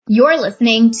You're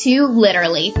listening to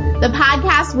Literally, the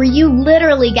podcast where you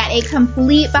literally get a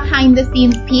complete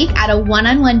behind-the-scenes peek at a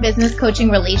one-on-one business coaching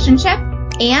relationship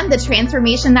and the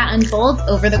transformation that unfolds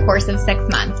over the course of 6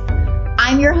 months.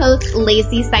 I'm your host,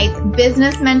 Lacey Seitz,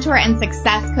 business mentor and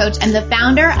success coach and the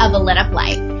founder of A Lit Up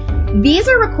Life. These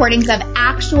are recordings of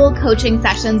actual coaching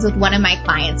sessions with one of my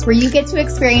clients where you get to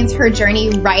experience her journey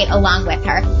right along with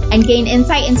her and gain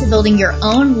insight into building your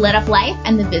own lit up life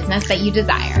and the business that you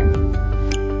desire.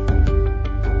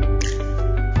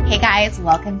 Hey guys,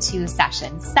 welcome to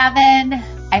session 7.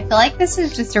 I feel like this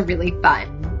is just a really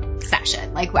fun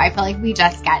session. I feel like we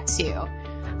just get to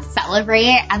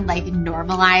celebrate and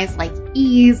normalize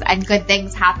ease and good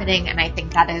things happening. And I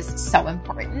think that is so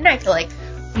important. I feel like,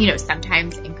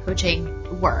 sometimes in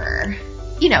coaching we're,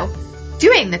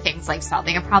 doing the things like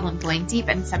solving a problem, going deep.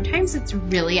 And sometimes it's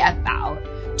really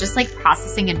about just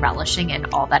processing and relishing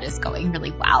in all that is going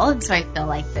really well. And so I feel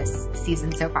like this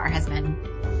season so far has been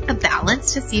a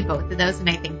balance to see both of those. And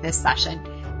I think this session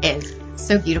is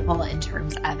so beautiful in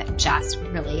terms of just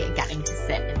really getting to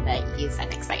sit in the ease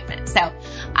and excitement. So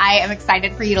I am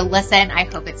excited for you to listen. I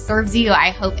hope it serves you. I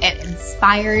hope it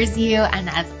inspires you. And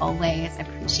as always,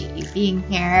 appreciate you being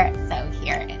here. So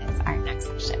here is our next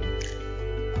session.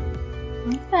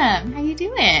 Awesome. How you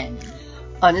doing?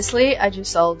 Honestly, I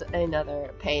just sold another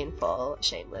painful,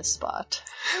 shameless spot.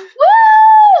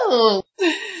 Woo!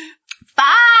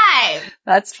 5.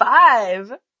 That's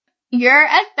 5. You're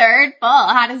a third full.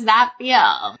 How does that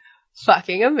feel?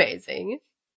 Fucking amazing.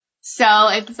 So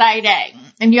exciting.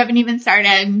 And you haven't even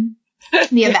started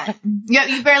the event.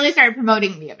 You barely started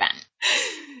promoting the event.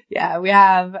 Yeah, we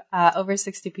have over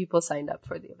 60 people signed up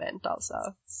for the event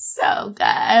also. So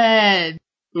good.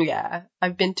 Yeah,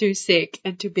 I've been too sick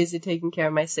and too busy taking care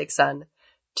of my sick son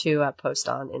to post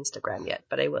on Instagram yet,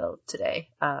 but I will today.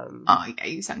 Oh yeah,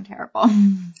 you sound terrible.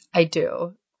 I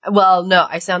do. Well, no,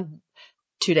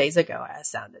 2 days ago, I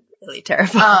sounded really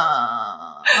terrible.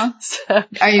 So,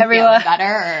 are you feeling better?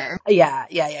 Or? Yeah.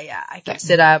 I can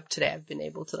sit up. Today I've been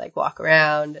able to walk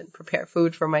around and prepare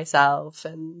food for myself.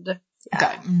 And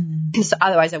yeah. Good. So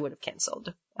otherwise I would have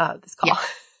canceled this call.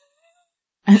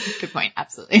 Yeah. Good point.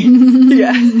 Absolutely.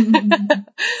 Yeah.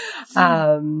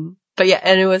 But yeah,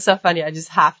 and it was so funny. I just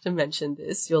have to mention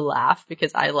this. You'll laugh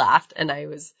because I laughed and I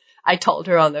told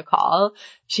her on the call.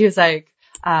 She was like,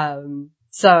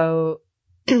 so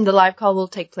the live call will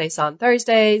take place on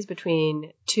Thursdays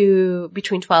between 12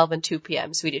 and 2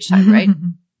 p.m. Swedish time, right?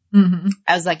 Mm-hmm.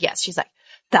 I was like, yes. She's like,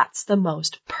 that's the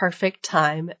most perfect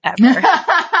time ever.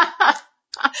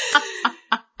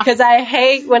 Because I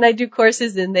hate when I do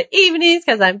courses in the evenings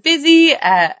because I'm busy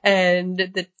and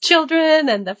the children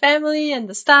and the family and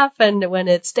the stuff. And when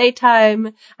it's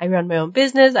daytime, I run my own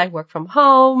business. I work from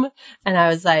home. And I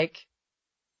was like,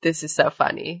 this is so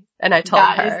funny. And I told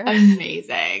her. That is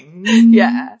amazing.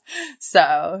 Yeah.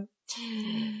 So,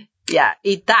 yeah,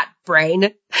 eat that,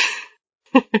 brain.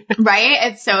 Right?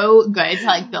 It's so good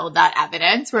to build that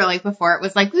evidence where before it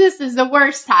was this is the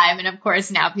worst time. And of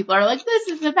course now people are this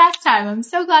is the best time. I'm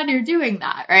so glad you're doing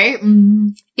that. Right? Mm-hmm.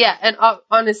 Yeah. And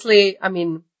honestly, I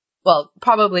mean, well,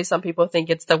 probably some people think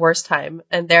it's the worst time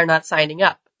and they're not signing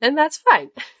up, and that's fine.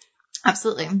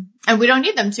 Absolutely. And we don't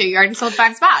need them to. You already sold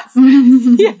 5 spots.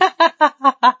 Yeah.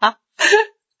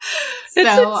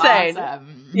 It's so insane.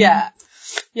 Awesome. Yeah.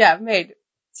 Yeah. I've made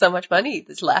so much money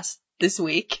this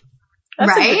week. That's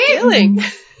right? A good feeling.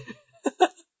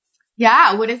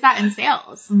 Yeah. What is that in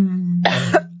sales?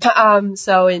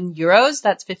 So in euros,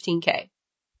 that's 15K.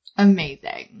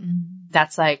 Amazing.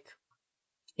 That's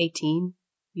 18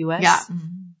 US. Yeah.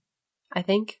 I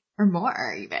think. Or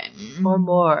more even. Or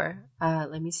more.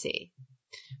 Let me see.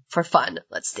 For fun,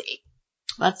 let's see.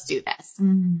 Let's do this.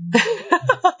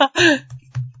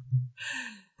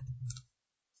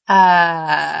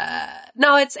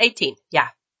 No, it's 18. Yeah.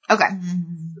 Okay.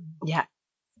 Yeah.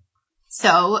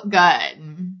 So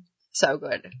good. So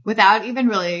good. Without even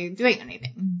really doing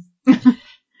anything.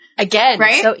 Again,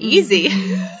 right? So easy.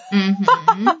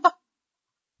 Mm-hmm.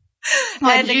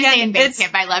 Well, and did you say in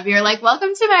Basecamp, I love you?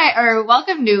 You're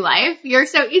welcome new life. You're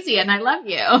so easy and I love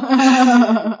you.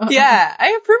 Yeah,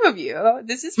 I approve of you.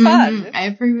 This is fun. I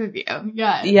approve of you.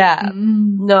 Yeah. Yeah.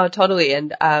 No, totally.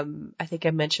 And I think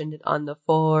I mentioned it on the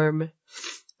form,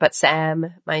 but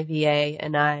Sam, my VA,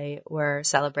 and I were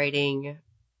celebrating,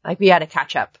 we had a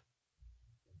catch up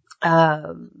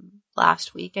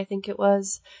last week, I think it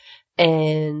was.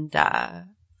 And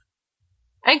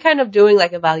kind of doing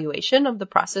evaluation of the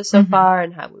process so far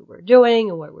and how we were doing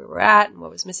and where we were at and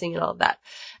what was missing and all of that.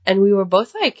 And we were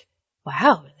both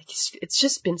wow, it's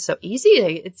just been so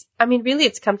easy. Really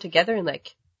it's come together in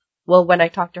well, when I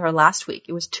talked to her last week,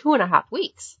 it was 2.5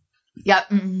 weeks.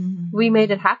 Yep. We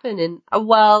made it happen. And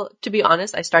well, to be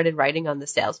honest, I started writing on the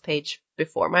sales page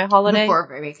before my holiday. Before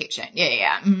vacation.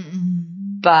 Yeah.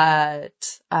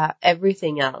 But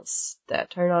everything else, the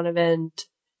turn on event,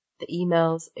 the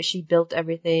emails, she built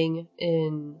everything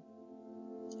in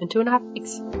 2.5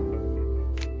 weeks.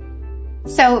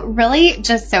 So really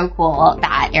just so cool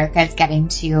that Erica is getting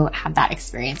to have that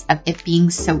experience of it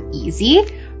being so easy,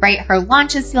 right? Her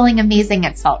launch is feeling amazing.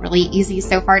 It's felt really easy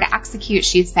so far to execute.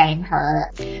 She's saying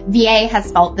her VA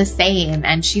has felt the same,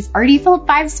 and she's already filled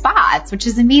 5 spots, which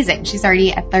is amazing. She's already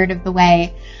a third of the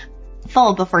way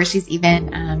full before she's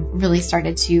even really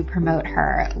started to promote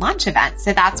her launch event.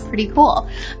 So that's pretty cool.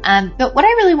 But what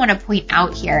I really want to point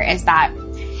out here is that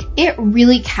it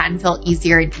really can feel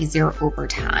easier and easier over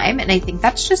time. And I think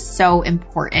that's just so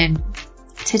important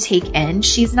to take in.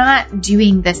 She's not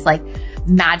doing this like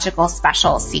magical,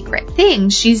 special, secret thing.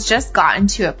 She's just gotten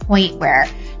to a point where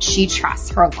she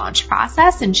trusts her launch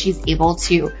process and she's able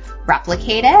to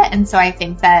replicate it. And so I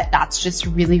think that that's just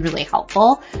really, really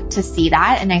helpful to see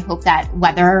that. And I hope that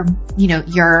whether,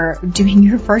 you're doing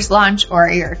your first launch or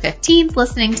your 15th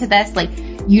listening to this, like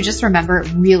you just remember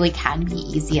it really can be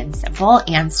easy and simple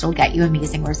and still get you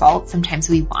amazing results. Sometimes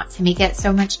we want to make it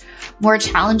so much more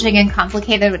challenging and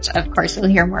complicated, which of course you'll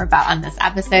hear more about on this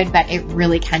episode, but it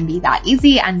really can be that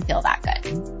easy and feel that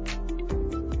good.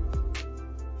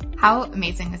 How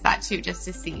amazing is that too, just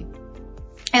to see?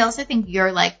 I also think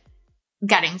you're like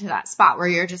getting to that spot where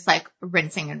you're just like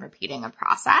rinsing and repeating a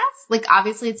process. Like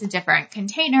obviously it's a different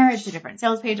container, it's a different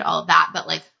sales page, all of that, but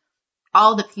like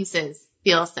all the pieces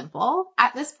feel simple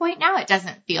at this point now. It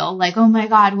doesn't feel like, oh my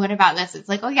God, what about this? It's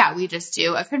like, oh yeah, we just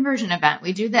do a conversion event.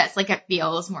 We do this. Like it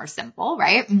feels more simple,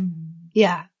 right?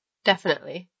 Yeah,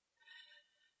 definitely.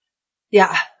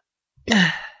 Yeah.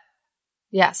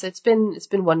 Yeah. So it's been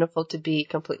wonderful to be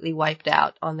completely wiped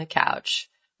out on the couch,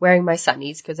 wearing my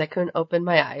sunnies because I couldn't open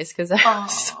my eyes because I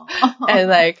was, and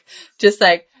like, just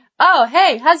like, oh,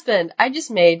 hey, husband, I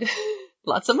just made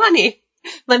lots of money.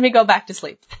 Let me go back to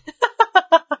sleep.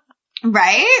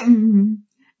 Right? Mm-hmm.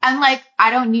 And like,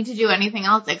 I don't need to do anything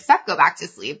else except go back to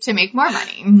sleep to make more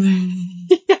money.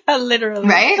 Mm-hmm. Yeah, literally.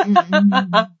 Right?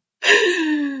 Mm-hmm.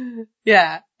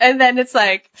 Yeah. And then it's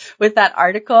like with that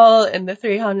article and the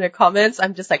 300 comments,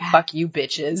 I'm just like, fuck you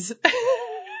bitches.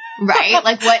 Right?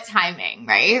 Like what timing,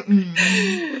 right?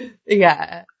 Mm-hmm.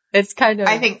 Yeah. It's kind of,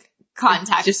 I think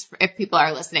context, just if people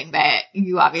are listening, that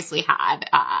you obviously had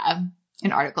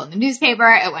an article in the newspaper.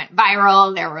 It went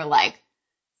viral. There were like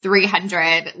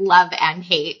 300 love and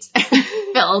hate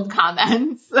filled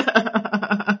comments.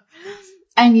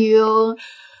 And you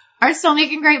are still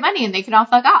making great money and they can all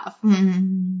fuck off.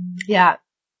 Yeah.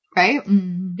 Right?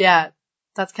 Yeah.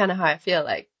 That's kind of how I feel.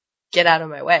 Like, get out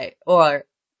of my way. Or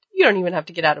you don't even have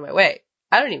to get out of my way.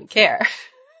 I don't even care.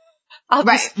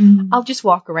 I'll just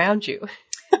walk around you.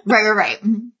 Right.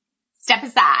 Step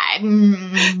aside.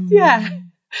 Yeah.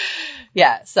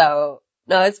 Yeah. So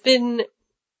no, it's been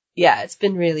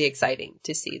really exciting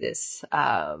to see this,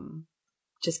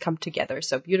 just come together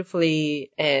so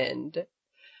beautifully. And,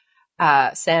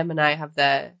 Sam and I have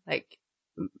the like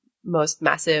most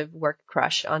massive work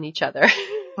crush on each other.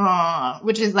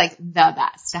 Which is like the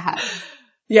best to have.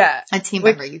 Yeah. A team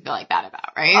member you feel like that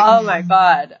about, right? Oh my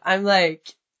God. I'm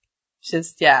like,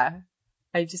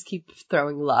 I just keep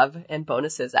throwing love and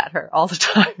bonuses at her all the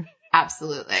time.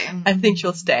 Absolutely. I think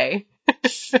she'll stay.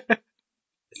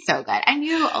 So good. And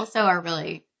you also are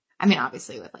really, I mean,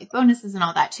 obviously with like bonuses and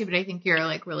all that too, but I think you're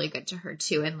like really good to her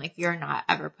too. And like, you're not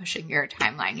ever pushing your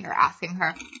timeline. You're asking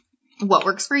her what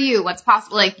works for you, what's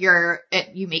possible. Like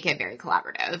you make it very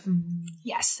collaborative.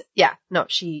 Yes. Yeah. No,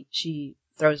 she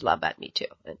throws love at me too.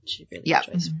 And she really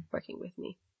enjoys working with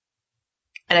me.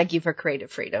 And I give her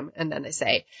creative freedom. And then I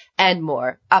say, and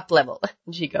more, up level.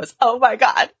 And she goes, oh my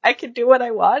God, I can do what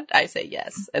I want. I say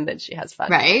yes. And then she has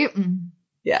fun. Right.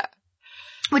 Yeah.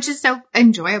 Which is so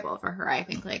enjoyable for her. I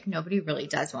think like nobody really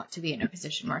does want to be in a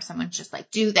position where someone's just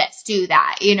like, do this, do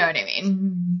that. You know what I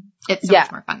mean? It's so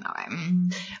much more fun that way.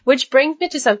 Which brings me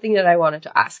to something that I wanted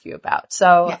to ask you about.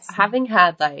 So having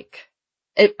had like,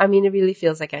 it really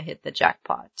feels like I hit the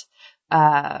jackpot,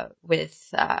 with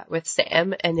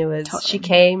Sam, and it was, she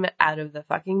came out of the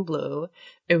fucking blue.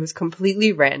 It was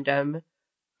completely random.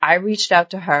 I reached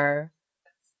out to her.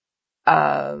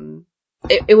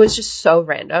 It was just so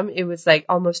random. It was like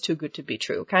almost too good to be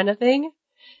true kind of thing.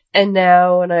 And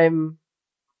now when I'm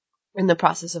in the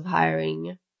process of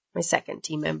hiring my second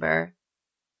team member,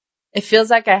 it feels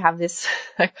like I have this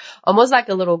like almost like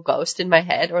a little ghost in my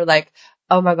head, or like,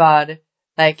 oh my God,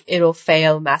 like it'll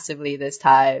fail massively this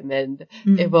time, and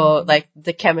Mm-hmm. it will, like,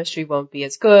 the chemistry won't be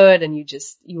as good, and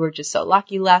you were just so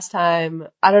lucky last time.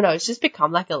 I don't know. It's just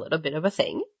become like a little bit of a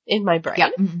thing in my brain.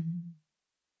 Yep.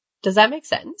 Does that make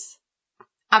sense?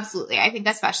 Absolutely. I think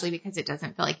especially because it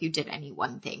doesn't feel like you did any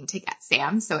one thing to get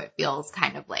Sam. So it feels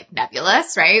kind of like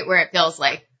nebulous, right? Where it feels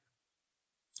like,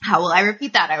 how will I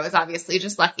repeat that? I was obviously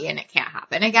just lucky and it can't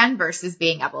happen again, versus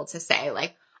being able to say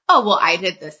like, oh, well, I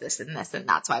did this, this, and this, and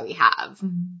that's why we have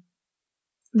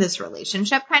this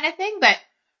relationship kind of thing. But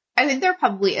I think there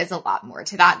probably is a lot more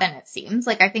to that than it seems.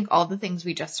 Like, I think all the things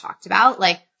we just talked about,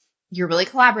 like, you're really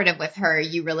collaborative with her.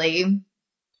 You really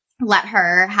let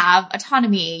her have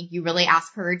autonomy. You really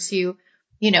ask her to,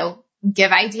 you know,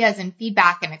 give ideas and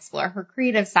feedback and explore her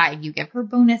creative side. You give her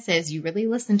bonuses. You really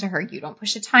listen to her. You don't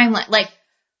push a timeline. Like,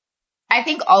 I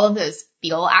think all of those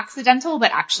feel accidental,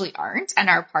 but actually aren't, and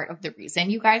are part of the reason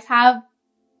you guys have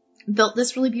built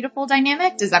this really beautiful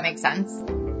dynamic. Does that make sense?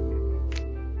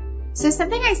 So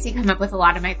something I see come up with a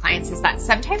lot of my clients is that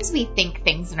sometimes we think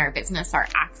things in our business are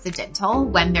accidental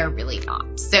when they're really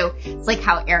not. So it's like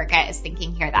how Erica is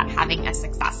thinking here that having a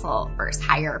successful first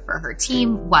hire for her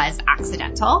team was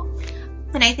accidental.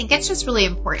 And I think it's just really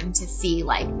important to see,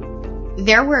 like,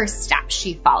 there were steps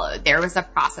she followed. There was a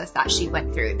process that she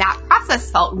went through. That process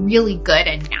felt really good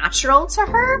and natural to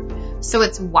her. So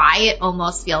it's why it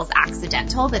almost feels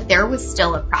accidental, but there was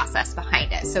still a process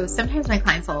behind it. So sometimes my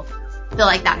clients will feel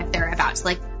like that if they're about to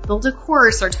like build a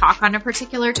course or talk on a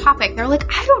particular topic. They're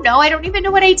like, I don't know. I don't even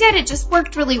know what I did. It just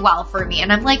worked really well for me.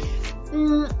 And I'm like,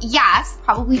 yes,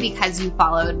 probably because you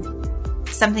followed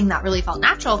something that really felt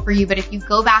natural for you. But if you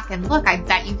go back and look, I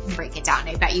bet you can break it down.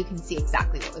 I bet you can see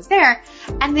exactly what was there.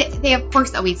 And they of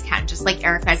course always can, just like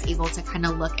Erica is able to kind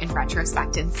of look in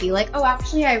retrospect and see like, oh,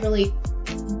 actually I really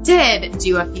did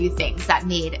do a few things that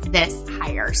made this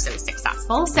hire so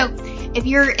successful. So if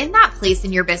you're in that place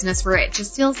in your business where it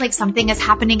just feels like something is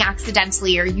happening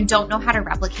accidentally or you don't know how to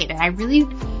replicate it, I really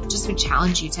just would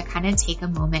challenge you to kind of take a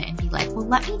moment and be like, well,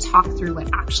 let me talk through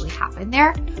what actually happened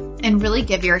there, and really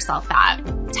give yourself that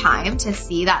time to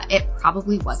see that it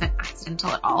probably wasn't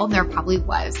accidental at all. And there probably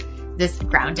was this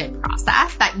grounded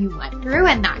process that you went through,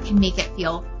 and that can make it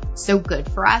feel so good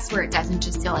for us, where it doesn't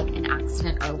just feel like an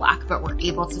accident or luck, but we're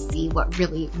able to see what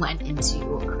really went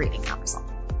into creating that result.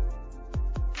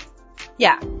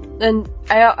 Yeah. And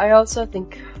I also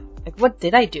think, like, what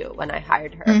did I do when I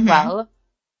hired her? Mm-hmm.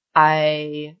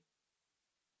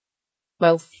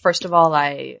 Well, first of all,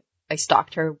 I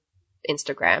stalked her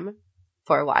Instagram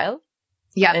for a while.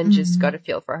 Yeah. And just got a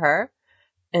feel for her.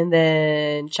 And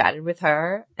then chatted with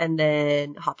her, and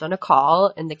then hopped on a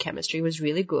call, and the chemistry was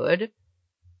really good.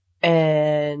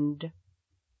 And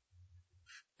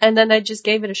then I just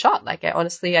gave it a shot. Like,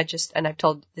 and I've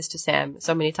told this to Sam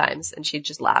so many times, and she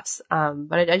just laughs.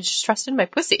 But I just trusted my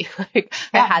pussy. Like,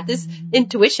 I had this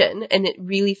intuition, and it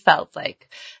really felt like,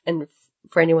 and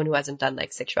for anyone who hasn't done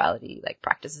like sexuality, like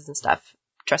practices and stuff,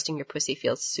 trusting your pussy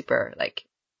feels super like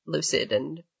lucid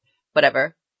and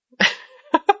whatever.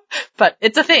 But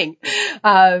it's a thing.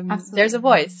 There's a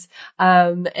voice.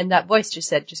 And that voice just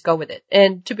said, just go with it.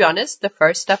 And to be honest, the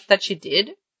first stuff that she did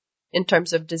in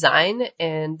terms of design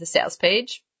and the sales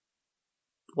page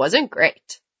wasn't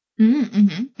great.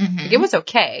 Like, it was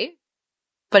okay,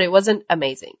 but it wasn't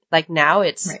amazing. Like, now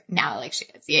it's... Right. Now, like, she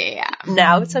is. Yeah.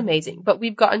 Now it's amazing, but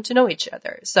we've gotten to know each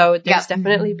other. So there's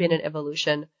definitely been an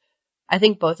evolution. I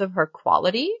think both of her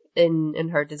quality in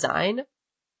her design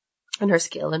and her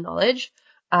skill and knowledge,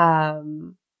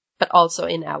 but also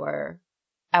in our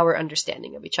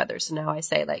understanding of each other. So now I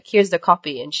say, like, here's the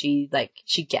copy, and she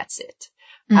gets it.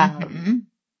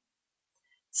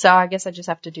 So I guess I just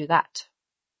have to do that.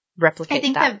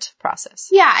 Replicate that process.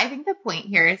 Yeah, I think the point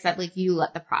here is that, like, you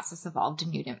let the process evolve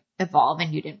and you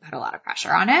didn't put a lot of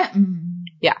pressure on it.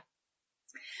 Yeah.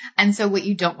 And so what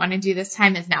you don't want to do this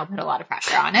time is now put a lot of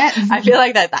pressure on it. I feel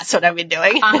like that's what I've been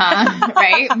doing.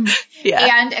 Right?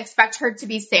 Yeah. And expect her to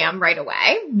be Sam right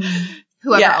away.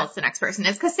 Whoever else the next person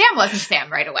is. Because Sam wasn't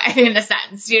Sam right away, in a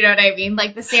sense. You know what I mean?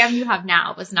 Like, the Sam you have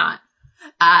now was not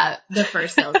the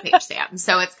first sales page Sam.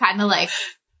 So it's kind of like,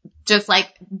 just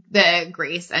like the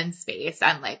grace and space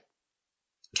and like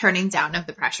turning down of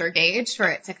the pressure gauge for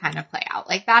it to kind of play out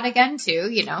like that again too,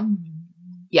 you know?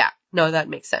 Yeah, no, that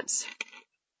makes sense.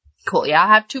 Cool. Yeah, I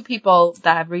have 2 people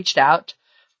that have reached out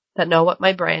that know what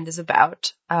my brand is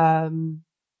about, and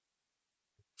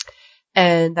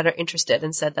that are interested,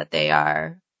 and said that they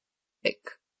are like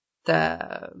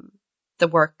the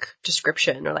work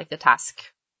description or like the task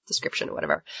description or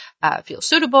whatever feels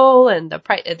suitable, and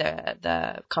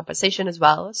the compensation as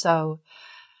well. So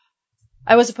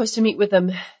I was supposed to meet with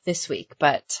them this week,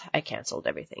 but I canceled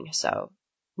everything. So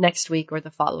next week or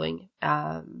the following.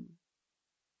 And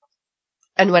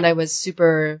when I was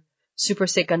super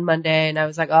sick on Monday and I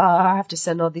was like, oh, I have to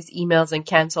send all these emails and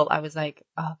cancel, I was like,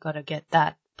 oh, gotta get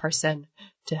that person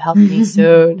to help me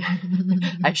soon.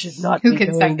 I should not Who be can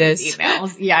doing send this. these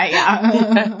emails?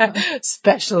 Yeah.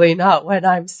 Especially not when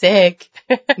I'm sick.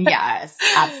 Yes,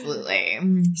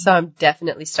 absolutely. So I'm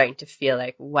definitely starting to feel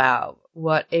like, wow,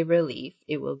 what a relief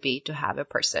it will be to have a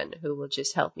person who will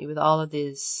just help me with all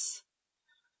these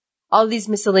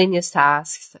miscellaneous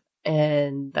tasks,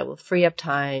 and that will free up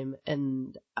time,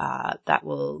 and that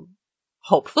will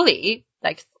hopefully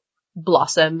like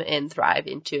blossom and thrive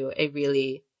into a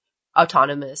really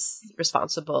autonomous,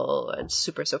 responsible, and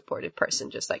super supportive person,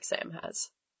 just like Sam has.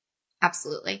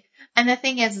 Absolutely. And the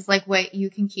thing is like what you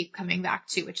can keep coming back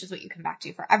to, which is what you come back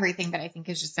to for everything, but I think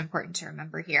is just important to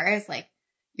remember here is like,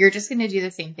 you're just going to do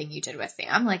the same thing you did with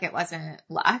Sam. Like it wasn't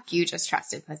luck. You just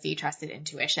trusted pussy, trusted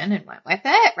intuition and went with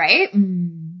it. Right.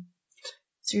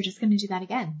 So you're just going to do that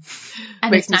again.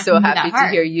 And Makes me so happy to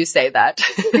hear you say that.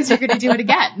 Because you're going to do it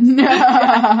again.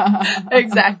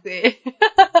 Exactly.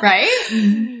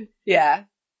 Right? Yeah.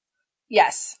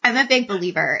 Yes. I'm a big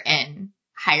believer in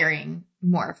hiring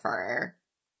more for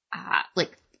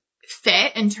like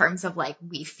fit in terms of like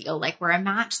we feel like we're a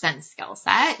match than skill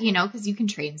set, you know, because you can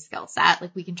train skill set.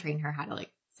 Like we can train her how to like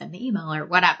send the email or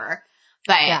whatever.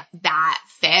 But that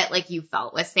fit, like you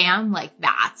felt with Sam, like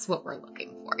that's what we're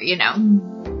looking for, you know?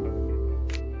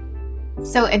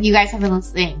 So if you guys have been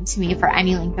listening to me for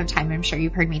any length of time, I'm sure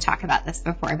you've heard me talk about this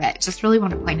before, but just really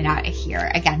want to point it out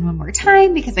here again one more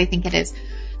time because I think it is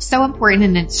so important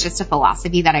and it's just a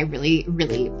philosophy that I really,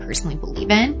 really personally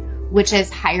believe in, which is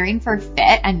hiring for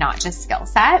fit and not just skill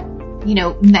set. You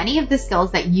know, many of the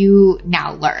skills that you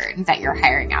now learn that you're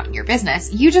hiring out in your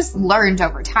business, you just learned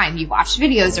over time. You watched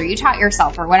videos or you taught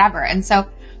yourself or whatever. And so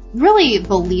really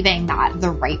believing that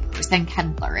the right person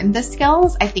can learn the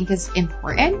skills, I think is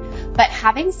important. But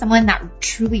having someone that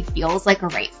truly feels like a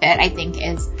right fit, I think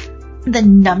is the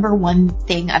number one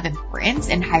thing of importance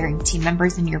in hiring team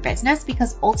members in your business,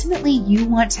 because ultimately you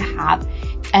want to have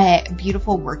a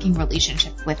beautiful working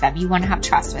relationship with them. You want to have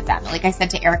trust with them. Like I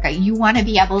said to Erica, you want to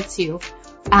be able to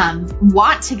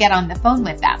want to get on the phone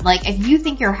with them. Like if you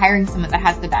think you're hiring someone that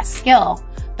has the best skill,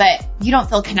 but you don't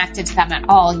feel connected to them at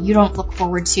all, you don't look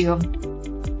forward to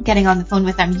getting on the phone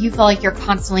with them, you feel like you're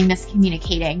constantly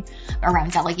miscommunicating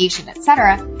around delegation,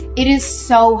 etc. It is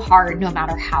so hard, no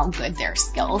matter how good their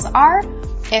skills are.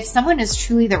 If someone is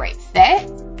truly the right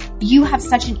fit, you have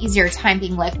such an easier time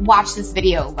being like, watch this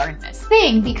video, learn this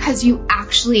thing, because you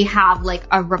actually have like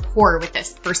a rapport with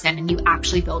this person and you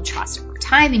actually build trust over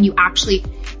time and you actually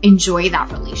enjoy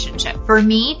that relationship. For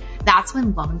me, that's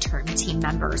when long-term team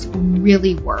members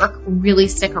really work, really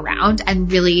stick around,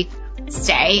 and really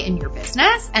stay in your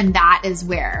business. And that is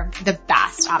where the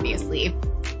best, obviously,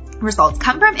 results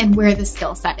come from and where the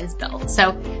skill set is built.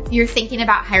 So if you're thinking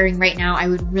about hiring right now, I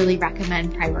would really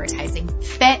recommend prioritizing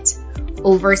fit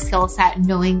over skill set,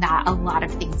 knowing that a lot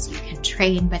of things you can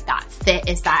train, but that fit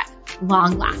is that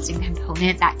long-lasting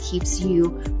component that keeps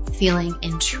you feeling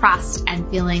in trust and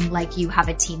feeling like you have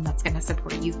a team that's going to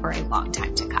support you for a long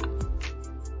time to come.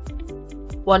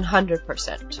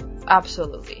 100%.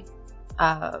 Absolutely.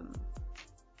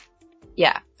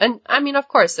 Yeah. And I mean, of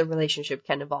course, the relationship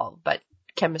can evolve, but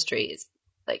chemistry is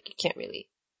like, you can't really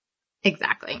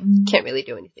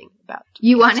do anything about.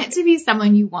 You want it to be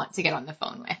someone you want to get on the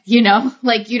phone with, you know,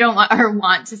 like you don't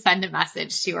want to send a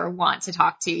message to or want to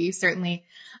talk to. You certainly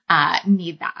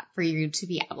need that for you to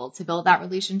be able to build that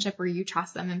relationship where you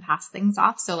trust them and pass things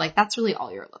off. So like, that's really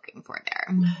all you're looking for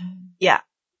there. Yeah,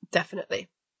 definitely.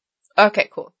 Okay,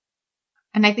 cool.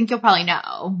 And I think you'll probably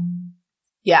know.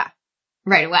 Yeah.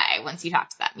 Right away once you talk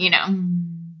to them, you know?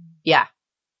 Yeah,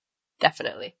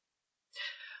 definitely.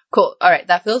 Cool. All right.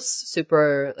 That feels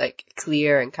super like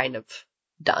clear and kind of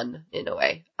done in a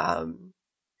way. And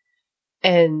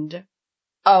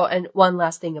one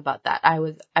last thing about that. I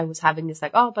was having this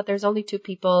like, oh, but there's only 2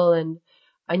 people and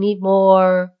I need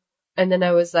more. And then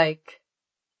I was like,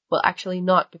 well, actually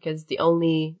not, because the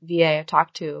only VA I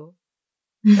talked to,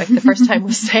 like the first time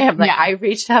was Sam. Like I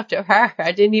reached out to her.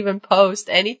 I didn't even post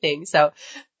anything. So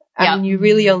I mean, I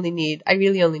really only need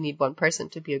one person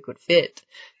to be a good fit.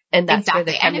 And that's where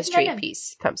the chemistry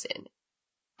piece comes in.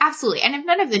 Absolutely. And if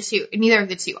neither of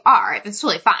the two are, that's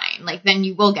totally fine. Like then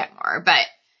you will get more. But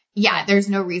yeah, there's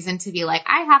no reason to be like,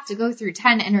 I have to go through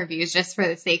 10 interviews just for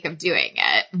the sake of doing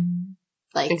it.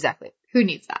 Like, exactly. Who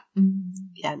needs that?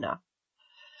 Yeah, no.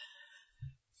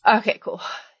 Okay, cool.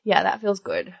 Yeah, that feels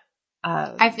good.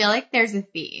 I feel like there's a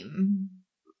theme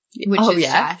which is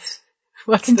just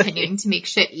What's continuing to make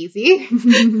shit easy.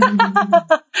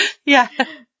 Yeah.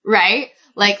 Right?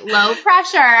 Like low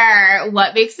pressure.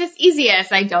 What makes this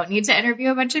easiest? I don't need to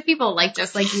interview a bunch of people. Like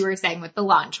just like you were saying with the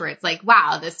launch where it's like,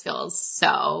 wow, this feels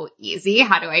so easy.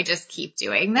 How do I just keep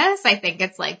doing this? I think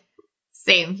it's like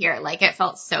same here. Like it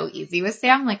felt so easy with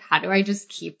Sam. Like how do I just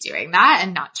keep doing that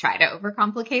and not try to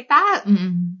overcomplicate that?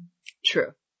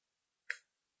 True.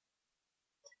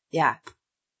 Yeah.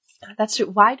 That's true.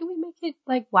 Why do we make it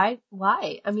like, why?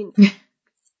 I mean,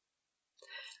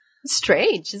 it's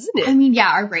strange, isn't it? I mean, yeah,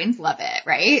 our brains love it,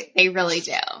 right? They really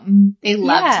do. They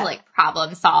love to like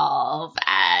problem solve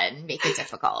and make it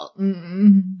difficult.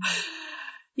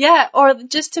 Yeah. Or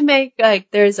just to make like,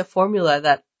 there's a formula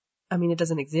that, I mean, it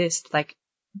doesn't exist. Like,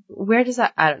 where does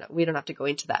that, I don't know. We don't have to go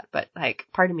into that, but like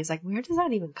part of me is like, where does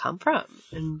that even come from?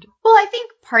 And well, I think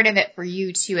part of it for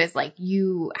you too is like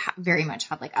you very much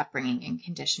have like upbringing and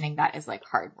conditioning that is like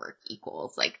hard work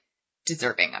equals like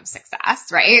deserving of success,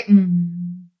 right?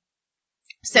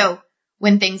 So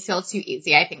when things feel too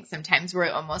easy, I think sometimes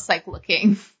we're almost like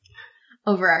looking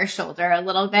over our shoulder a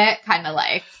little bit, kind of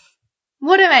like,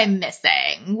 what am I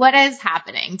missing? What is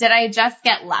happening? Did I just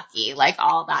get lucky? Like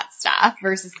all that stuff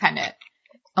versus kind of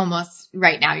almost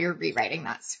right now you're rewriting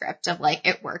that script of like,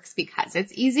 it works because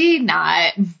it's easy,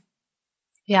 not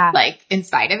like in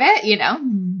spite of it, you know?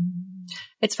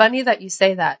 It's funny that you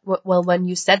say that. Well, when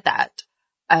you said that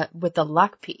with the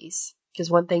luck piece, because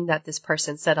one thing that this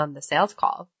person said on the sales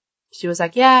call, she was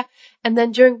like, yeah. And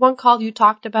then during one call, you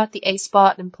talked about the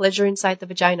A-spot and pleasure inside the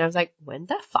vagina. I was like, when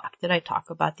the fuck did I talk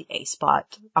about the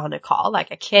A-spot on a call?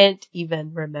 Like, I can't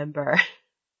even remember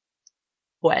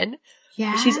when.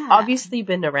 Yeah. She's obviously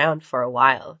been around for a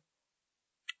while.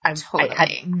 I had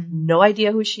no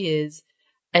idea who she is.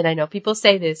 And I know people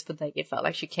say this, but like, it felt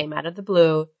like she came out of the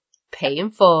blue, pay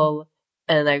in full.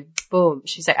 And like, boom,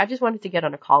 she's like, I just wanted to get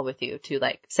on a call with you to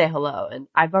like say hello. And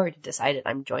I've already decided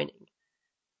I'm joining.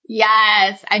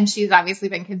 Yes. And she's obviously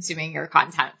been consuming your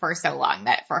content for so long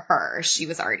that for her, she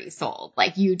was already sold.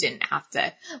 Like you didn't have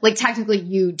to, like technically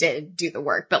you did do the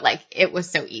work, but like it was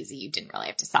so easy. You didn't really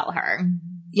have to sell her.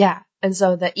 Yeah. And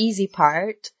so the easy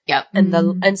part. Yep.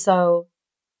 And so,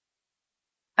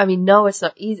 I mean, no, it's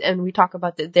not easy. And we talk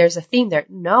about that. There's a theme there.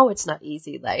 No, it's not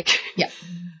easy. Like, yep.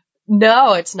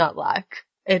 No, it's not luck.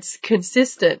 It's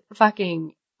consistent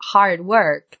fucking hard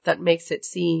work that makes it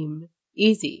seem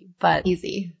easy, but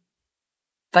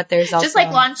there's also just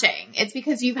like launching. It's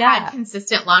because you've had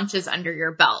consistent launches under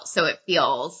your belt. So it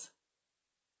feels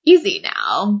easy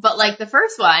now, but like the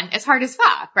first one is hard as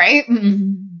fuck, right?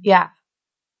 Yeah.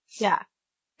 Yeah.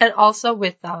 And also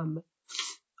with,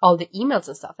 all the emails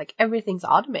and stuff, like everything's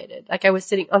automated. Like I was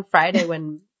sitting on Friday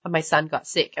when my son got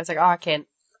sick. I was like, oh, I can't,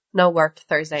 no work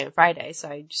Thursday and Friday. So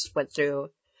I just went through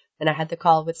and I had the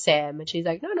call with Sam and she's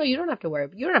like, no, you don't have to worry.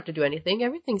 You don't have to do anything.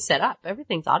 Everything's set up.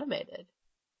 Everything's automated.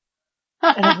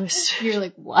 And I was, you're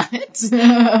like, what?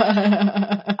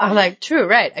 I'm like, true,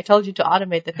 right. I told you to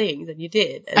automate the things and you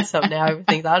did. And so now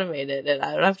everything's automated and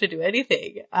I don't have to do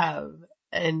anything.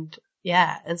 And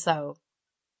yeah. And so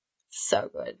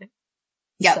good.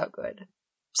 Yep. So good.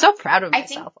 So proud of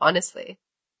myself, honestly.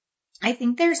 I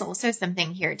think there's also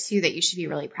something here too that you should be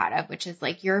really proud of, which is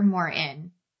like you're more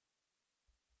in,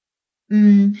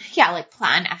 like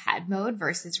plan ahead mode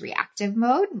versus reactive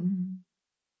mode.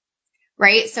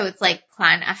 Right? So it's like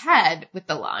plan ahead with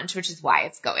the launch, which is why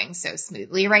it's going so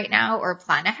smoothly right now, or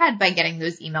plan ahead by getting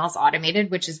those emails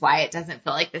automated, which is why it doesn't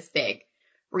feel like this big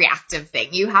reactive thing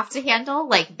you have to handle.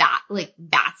 Like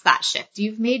that's that shift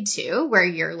you've made too, where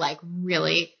you're like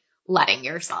really letting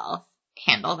yourself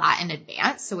handle that in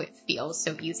advance. So it feels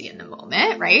so easy in the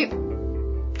moment, right?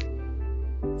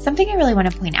 Something I really want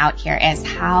to point out here is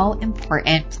how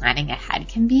important planning ahead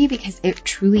can be, because it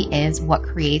truly is what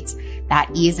creates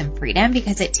that ease and freedom,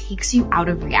 because it takes you out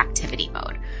of reactivity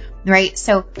mode, right?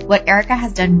 So what Erica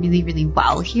has done really, really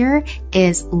well here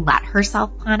is let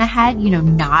herself plan ahead,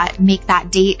 not make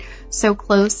that date so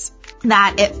close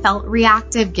that it felt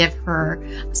reactive, give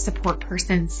her support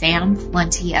person, Sam,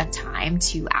 plenty of time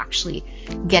to actually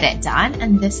get it done.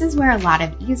 And this is where a lot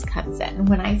of ease comes in.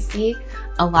 When I see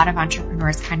a lot of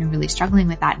entrepreneurs kind of really struggling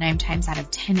with that 9 times out of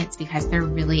 10, it's because they're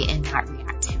really in that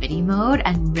reactivity mode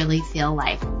and really feel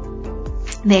like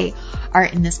they are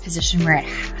in this position where it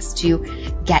has to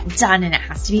get done and it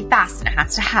has to be fast and it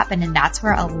has to happen. And that's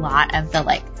where a lot of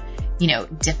the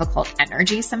difficult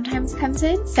energy sometimes comes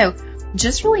in. So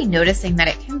just really noticing that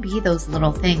it can be those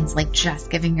little things, like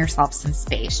just giving yourself some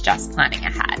space, just planning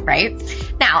ahead, right?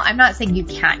 Now, I'm not saying you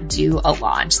can't do a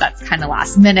launch that's kind of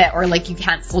last minute or like you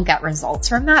can't still get results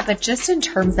from that, but just in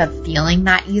terms of feeling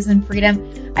that ease and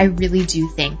freedom, I really do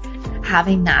think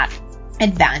having that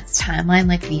advanced timeline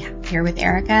like we have here with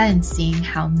Erica and seeing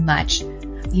how much,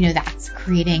 that's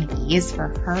creating ease for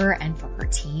her and for her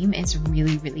team is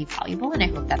really, really valuable. And I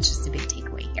hope that's just a big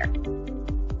takeaway here.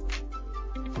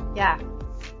 Yeah,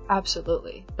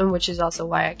 absolutely. And which is also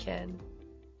why I can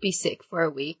be sick for a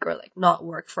week or like not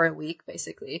work for a week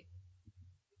basically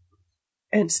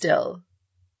and still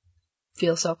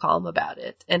feel so calm about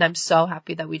it. And I'm so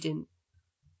happy that we didn't.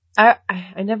 I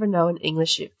never know in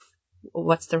English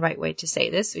what's the right way to say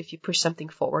this. If you push something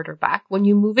forward or back, when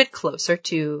you move it closer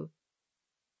to.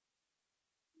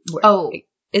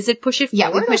 Is it push it forward?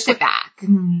 Yeah, we pushed it back.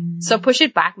 So push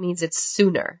it back means it's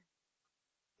sooner.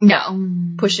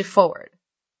 No. Push it forward.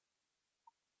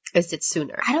 Is it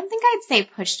sooner? I don't think I'd say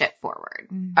pushed it forward.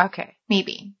 Okay.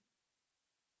 Maybe.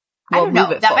 Well, I don't know.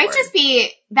 That forward.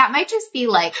 That might just be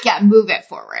like, yeah, move it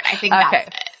forward. I think that's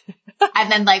it.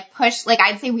 And then like push, like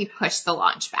I'd say we push the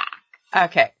launch back.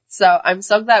 Okay. So I'm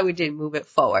so glad we didn't move it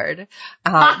forward.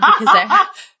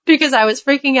 Because I was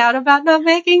freaking out about not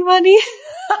making money.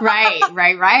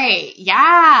 Right.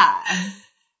 Yeah.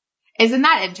 Isn't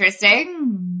that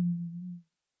interesting?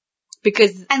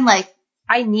 Because. And like.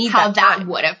 I need how that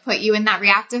would have put you in that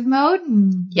reactive mode.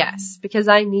 Yes, because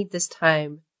I need this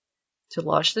time to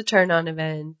launch the turn on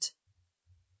event.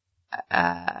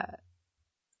 And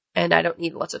I don't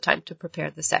need lots of time to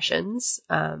prepare the sessions.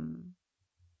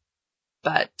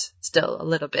 But still a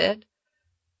little bit.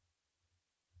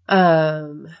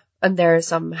 And there are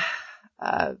some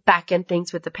back-end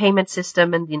things with the payment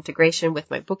system and the integration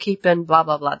with my bookkeeping, blah,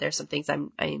 blah, blah. There's some things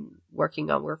I'm working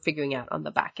on. We're figuring out on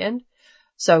the back end.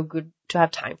 So good to have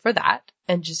time for that,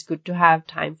 and just good to have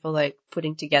time for like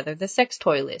putting together the sex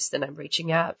toy list. And I'm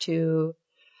reaching out to,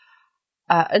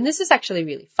 and this is actually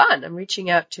really fun. I'm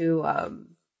reaching out to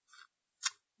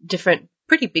different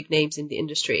pretty big names in the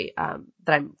industry that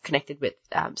I'm connected with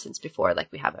since before.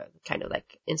 Like we have a kind of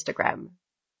like Instagram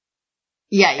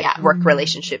work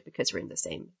relationship because we're in the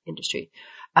same industry.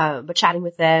 But chatting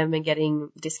with them and getting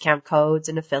discount codes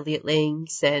and affiliate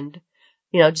links and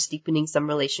just deepening some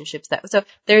relationships so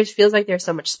feels like there's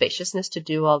so much spaciousness to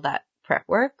do all that prep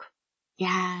work.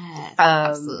 Yes,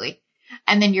 absolutely.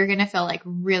 And then you're going to feel like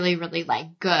really, really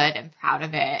like good and proud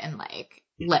of it and like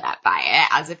lit up by it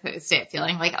as opposed to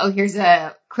feeling like, oh, here's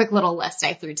a quick little list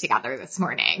I threw together this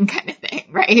morning kind of thing.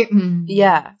 Right.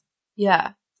 Yeah.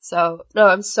 Yeah. So no,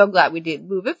 I'm so glad we did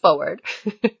move it forward.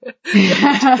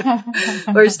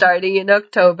 We're starting in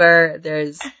October.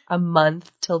 There's a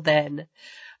month till then.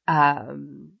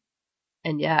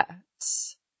 And yeah,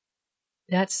 it's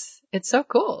so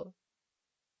cool.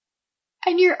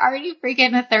 And you're already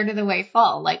freaking a third of the way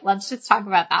full. Like, let's just talk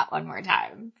about that one more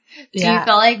time. Do you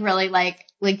feel like really like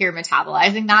you're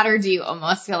metabolizing that, or do you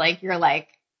almost feel like you're like,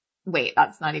 wait,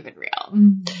 that's not even real?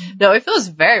 No, it feels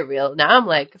very real. Now I'm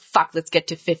like, fuck, let's get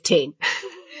to 15.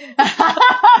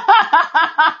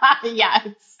 Yes.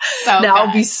 So now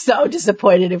I'll be so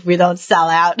disappointed if we don't sell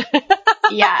out.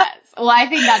 Yes. Well, I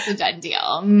think that's a done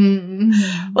deal.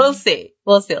 We'll see.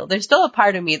 There's still a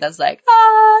part of me that's like,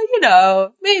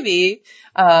 maybe.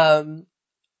 But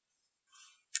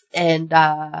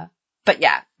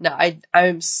yeah, no,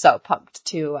 I'm so pumped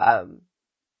to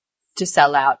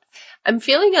sell out. I'm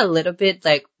feeling a little bit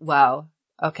like, wow,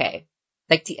 okay.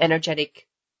 Like the energetic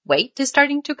weight is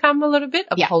starting to come a little bit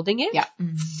of holding it. Yeah.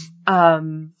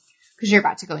 Because you're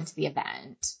about to go into the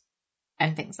event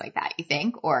and things like that, you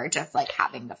think? Or just like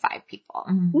having the 5 people?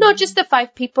 No, just the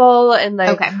 5 people and like,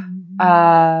 okay.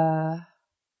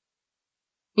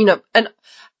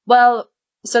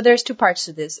 So there's 2 parts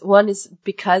to this. One is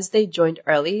because they joined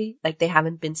early, like they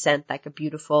haven't been sent like a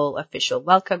beautiful official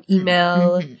welcome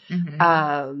email,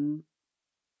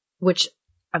 which,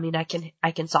 I mean, I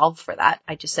can solve for that.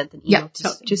 I just sent an email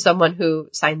to someone who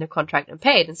signed the contract and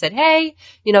paid and said, hey,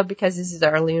 because this is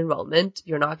early enrollment,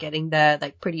 you're not getting the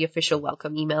like pretty official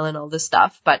welcome email and all this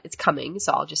stuff, but it's coming.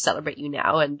 So I'll just celebrate you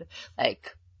now. And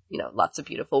like, lots of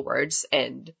beautiful words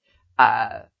and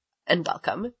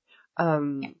welcome.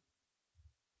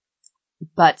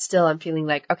 But still I'm feeling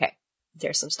like, okay,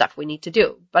 there's some stuff we need to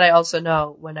do. But I also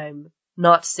know when I'm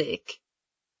not sick,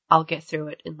 I'll get through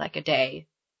it in like a day.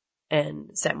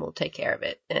 And Sam will take care of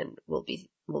it and we'll be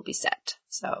set.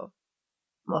 So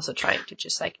I'm also trying to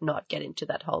just like not get into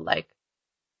that whole like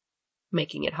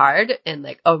making it hard and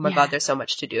like, oh my God, there's so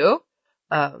much to do.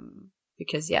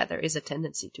 Because there is a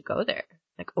tendency to go there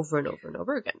like over and over and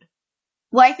over again.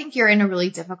 Well, I think you're in a really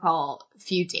difficult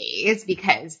few days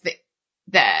because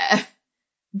the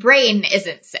brain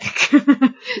isn't sick.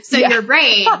 So your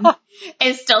brain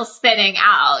is still spinning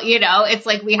out, you know, it's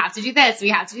like, we have to do this, we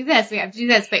have to do this, we have to do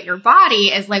this. But your body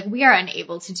is like, we are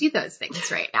unable to do those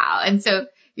things right now. And so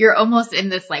you're almost in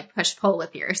this like push pull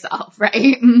with yourself,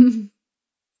 right? And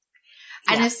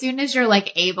as soon as you're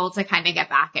like able to kind of get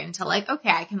back into like, okay,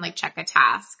 I can like check a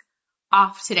task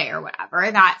off today or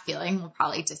whatever, that feeling will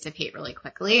probably dissipate really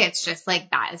quickly. It's just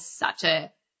like, that is such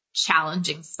a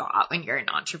challenging spot when you're an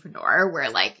entrepreneur where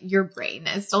like your brain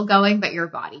is still going, but your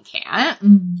body can't.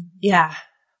 Yeah,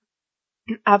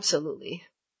 absolutely.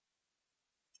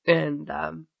 And,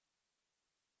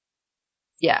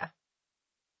 yeah.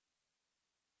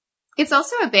 It's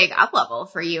also a big up level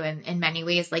for you in many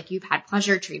ways. Like you've had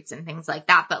pleasure treats and things like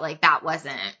that, but like that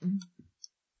wasn't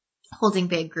holding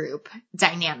big group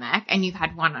dynamic, and you've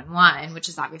had one-on-one, which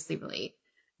is obviously really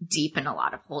deep in a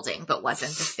lot of holding, but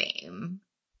wasn't the same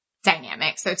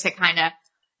dynamic. So to kind of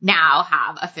now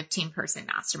have a 15-person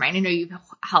mastermind, I know you've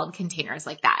held containers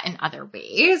like that in other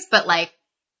ways, but like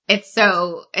it's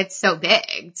so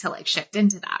big to like shift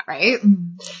into that, right?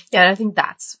 Yeah, and I think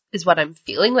is what I'm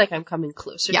feeling, like I'm coming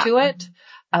closer to it.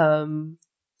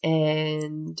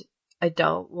 And I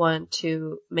don't want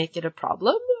to make it a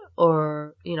problem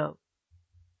or, you know,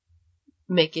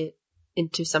 make it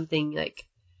into something like,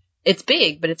 it's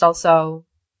big, but it's also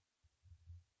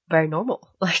very normal.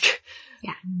 Like,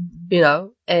 you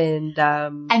know, and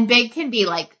big can be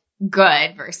like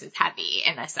good versus heavy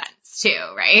in a sense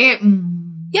too, right?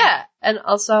 Yeah. And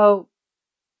also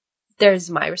there's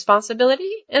my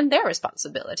responsibility and their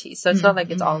responsibility. So it's not like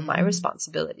it's all my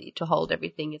responsibility to hold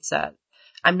everything.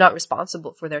 I'm not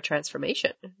responsible for their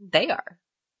transformation. They are.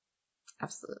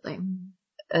 Absolutely.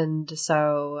 And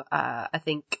so, I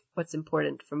think what's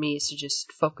important for me is to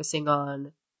just focusing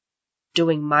on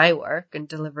doing my work and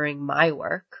delivering my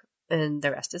work, and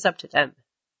the rest is up to them.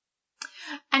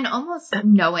 And almost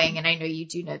knowing, and I know you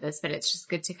do know this, but it's just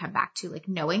good to come back to like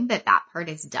knowing that part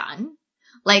is done.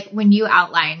 Like when you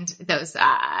outlined those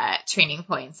training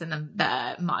points and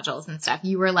the modules and stuff,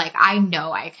 you were like, I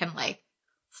know I can like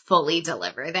fully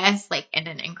deliver this like in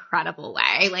an incredible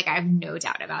way. Like I have no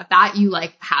doubt about that. You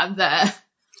like have the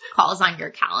calls on your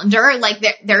calendar. Like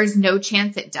there's no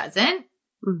chance it doesn't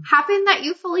happen that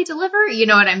you fully deliver. You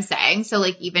know what I'm saying? So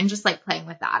like even just like playing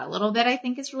with that a little bit, I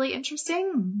think is really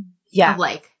interesting. Yeah. Of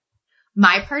like,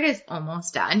 my part is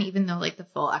almost done, even though like the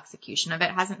full execution of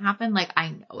it hasn't happened. Like I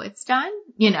know it's done,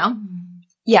 you know?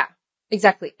 Yeah,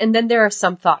 exactly. And then there are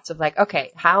some thoughts of like,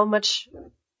 okay, how much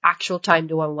actual time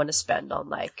do I want to spend on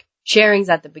like sharings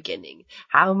at the beginning?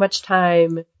 How much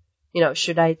time, you know,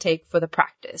 should I take for the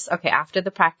practice? Okay, after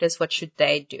the practice, what should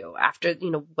they do? After,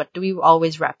 you know, what do we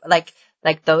always rep? Like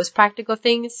those practical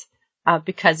things,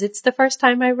 because it's the first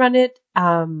time I run it,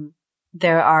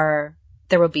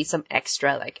 there will be some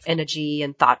extra like energy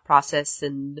and thought process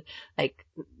and like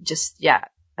just, yeah,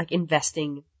 like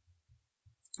investing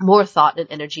more thought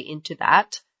and energy into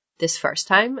that this first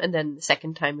time. And then the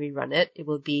second time we run it, it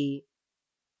will be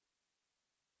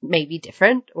maybe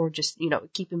different or just, you know,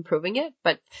 keep improving it.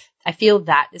 But I feel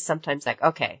that is sometimes like,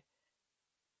 okay,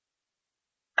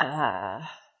 yeah,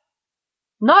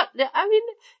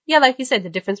 like you said, the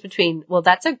difference between, well,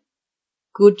 that's a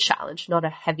good challenge, not a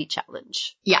heavy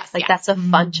challenge. Yes. Like that's a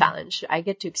fun challenge. I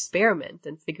get to experiment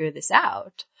and figure this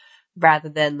out rather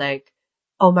than like,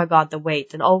 oh my God, the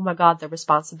weight and oh my God, the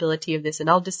responsibility of this and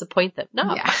I'll disappoint them.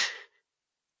 No. Yeah.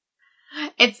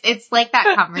 It's like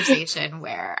that conversation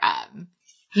where,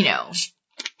 you know,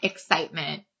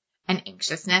 excitement and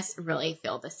anxiousness really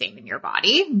feel the same in your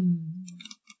body.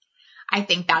 I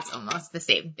think that's almost the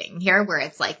same thing here where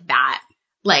it's like that,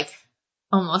 like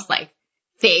almost like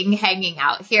thing hanging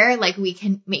out here. Like we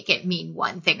can make it mean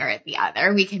one thing or the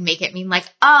other. We can make it mean like,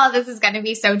 oh, this is going to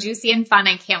be so juicy and fun.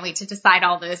 I can't wait to decide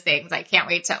all those things. I can't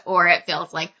wait to, or it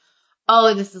feels like,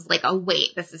 oh, this is like a weight.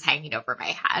 This is hanging over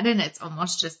my head. And it's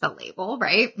almost just the label,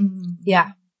 right?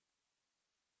 Yeah.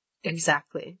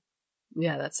 Exactly.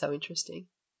 Yeah, that's so interesting.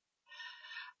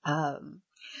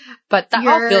 But that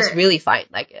all feels really fine.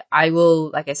 Like I will,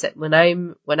 like I said, when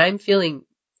I'm feeling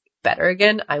better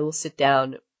again, I will sit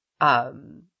down.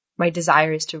 My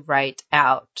desire is to write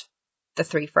out the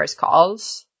 3 first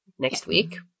calls next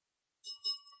week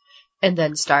and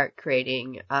then start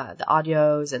creating, the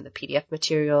audios and the PDF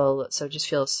material. So it just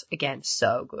feels again,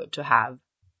 so good to have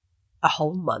a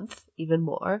whole month, even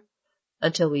more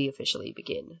until we officially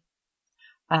begin.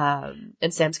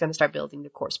 And Sam's going to start building the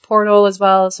course portal as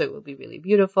well. So it will be really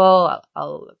beautiful.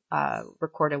 I'll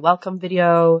record a welcome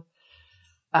video.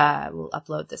 We'll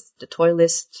upload the toy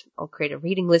list. I'll create a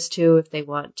reading list too, if they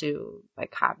want to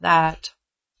like have that.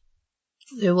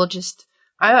 It will just,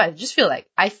 I don't know, I just feel like,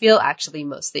 I feel actually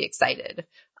mostly excited.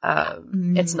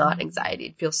 It's not anxiety.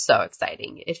 It feels so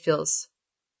exciting. It feels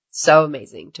so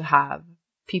amazing to have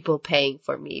people paying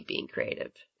for me being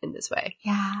creative in this way.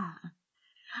 Yeah.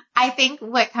 I think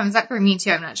what comes up for me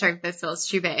too, I'm not sure if this feels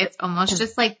true, but it's almost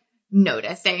just like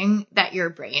noticing that your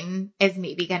brain is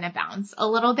maybe going to bounce a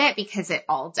little bit because it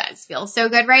all does feel so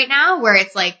good right now, where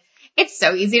it's like, it's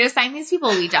so easy to sign these people.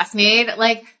 We just made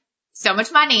like so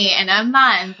much money in a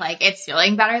month. Like, it's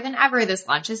feeling better than ever. This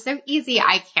launch is so easy.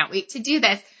 I can't wait to do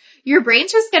this. Your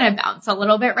brain's just going to bounce a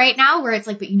little bit right now, where it's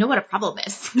like, but you know what a problem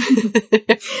is?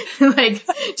 Like,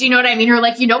 do you know what I mean? Or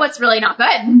like, you know what's really not good?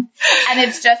 And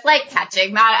it's just like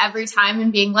catching that every time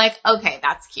and being like, okay,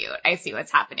 that's cute. I see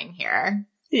what's happening here.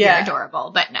 Yeah. You're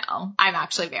adorable, but no, I'm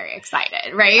actually very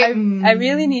excited, right? I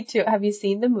really need to. Have you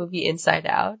seen the movie Inside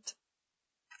Out?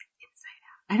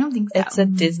 I don't think so. It's a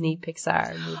Disney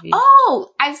Pixar movie.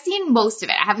 Oh, I've seen most of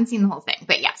it. I haven't seen the whole thing,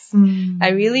 but yes.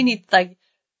 I really need like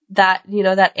that, you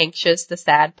know, that anxious, the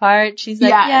sad part. She's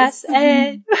like, yes,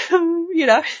 and, you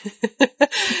know.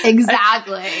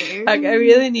 Exactly. I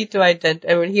really need to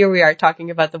identify. I mean, here we are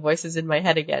talking about the voices in my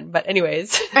head again. But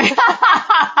anyways.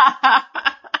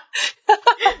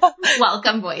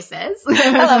 Welcome, voices.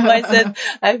 Hello, voices.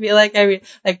 I feel like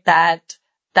like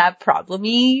that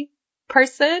problem-y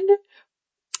person.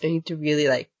 I need to really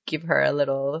like give her a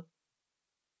little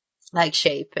like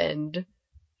shape and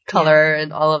color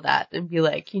and all of that and be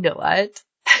like, you know what?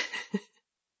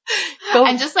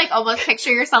 And just like almost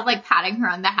picture yourself like patting her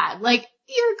on the head. Like,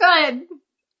 you're good.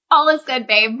 All is good,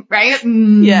 babe. Right?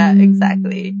 Yeah,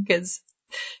 exactly. Cause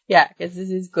this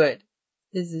is good.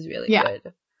 This is really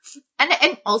good.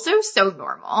 And also so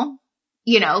normal.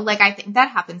 You know, like I think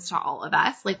that happens to all of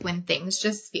us. Like when things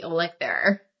just feel like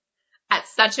they're at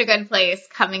such a good place,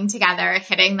 coming together,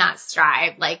 hitting that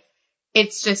stride, like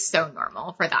it's just so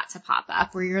normal for that to pop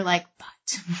up where you're like,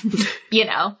 but, you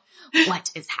know,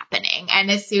 what is happening? And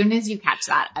as soon as you catch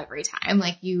that every time,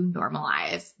 like you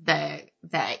normalize the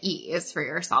ease for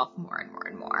yourself more and more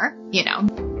and more, you know?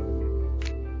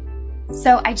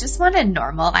 So I just want to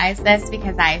normalize this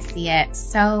because I see it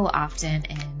so often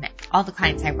in all the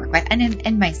clients I work with, and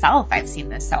in myself, I've seen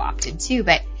this so often too,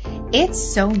 but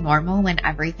it's so normal when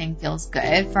everything feels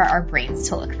good for our brains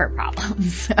to look for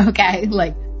problems. Okay.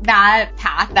 Like that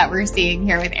path that we're seeing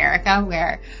here with Erica,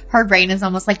 where her brain is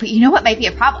almost like, but you know what might be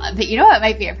a problem? But you know what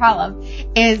might be a problem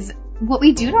is what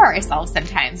we do to ourselves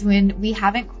sometimes when we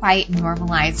haven't quite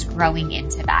normalized growing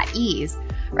into that ease,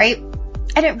 right?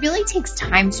 And it really takes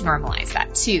time to normalize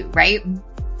that too, right?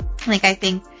 Like I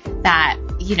think that,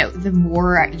 you know, the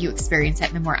more you experience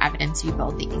it, the more evidence you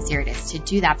build, the easier it is to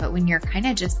do that. But when you're kind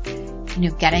of just, you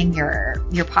know, getting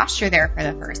your posture there for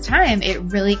the first time, it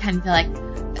really can feel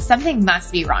like something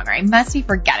must be wrong, or I must be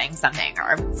forgetting something,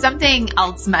 or something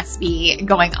else must be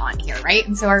going on here, right?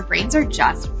 And so our brains are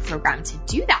just programmed to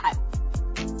do that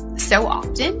so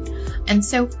often. And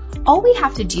so all we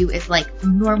have to do is like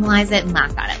normalize it and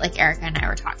laugh at it, like Erica and I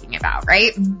were talking about,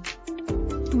 right?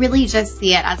 Really just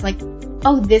see it as like,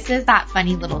 oh, this is that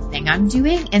funny little thing I'm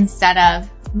doing, instead of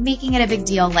making it a big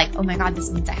deal like, oh my God,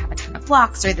 this means I have a ton of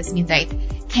blocks, or this means I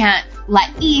can't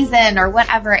let ease in, or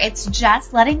whatever. It's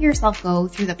just letting yourself go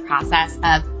through the process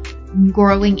of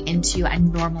growing into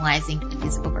and normalizing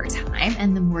ease over time.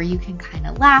 And the more you can kind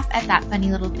of laugh at that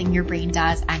funny little thing your brain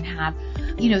does and have,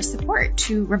 you know, support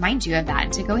to remind you of that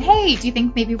and to go, hey, do you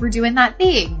think maybe we're doing that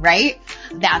thing, right?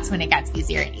 That's when it gets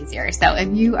easier and easier. So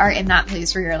if you are in that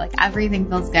place where you're like, everything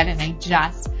feels good and I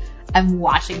just am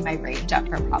watching my brain jump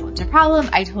from problem to problem,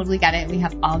 I totally get it. We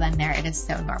have all been there. It is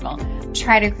so normal.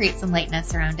 Try to create some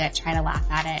lightness around it. Try to laugh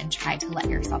at it and try to let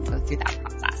yourself go through that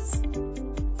process.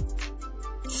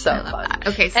 So fun. That.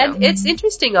 Okay, so. And it's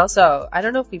interesting also, I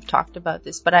don't know if we've talked about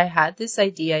this, but I had this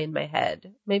idea in my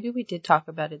head. Maybe we did talk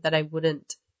about it, that I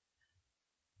wouldn't.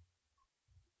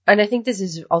 And I think this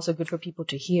is also good for people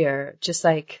to hear. Just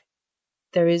like,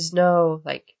 there is no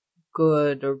like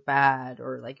good or bad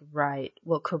or like right,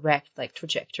 well, correct like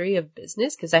trajectory of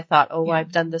business. Cause I thought, oh, yeah,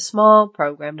 I've done the small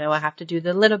program. Now I have to do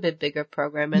the little bit bigger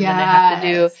program. And then I have to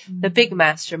do the big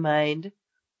mastermind.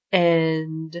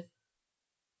 And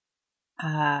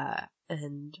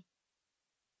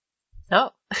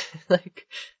no, like,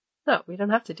 no, we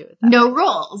don't have to do it that no way.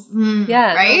 Rules.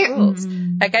 Yeah, right? No rules.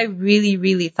 Like, I really,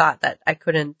 really thought that I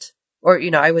couldn't, or,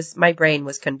 you know, my brain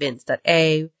was convinced that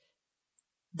A,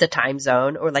 the time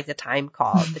zone, or like the time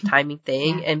call, the timing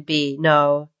thing, yeah, and B,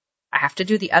 no, I have to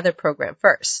do the other program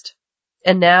first.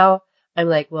 And now I'm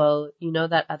like, well, you know,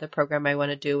 that other program I want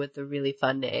to do with the really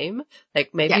fun name,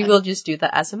 like maybe we'll just do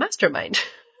that as a mastermind.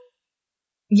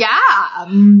 Yeah.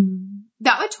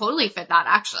 That would totally fit that,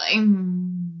 actually.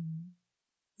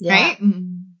 Yeah. Right?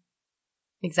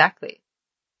 Exactly.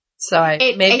 So I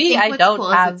think what's don't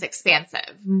cool have, is it's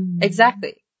expansive.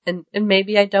 exactly. And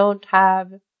maybe I don't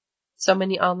have so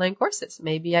many online courses.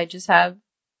 Maybe I just have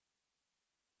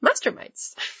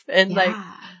masterminds and like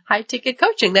high ticket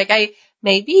coaching. Like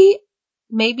maybe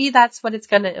that's what it's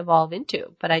going to evolve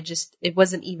into, but it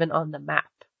wasn't even on the map.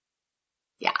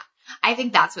 Yeah. I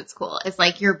think that's what's cool. It's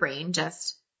like your brain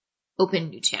just opened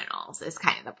new channels is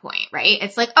kind of the point, right?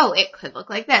 It's like, oh, it could look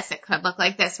like this. It could look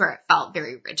like this, where it felt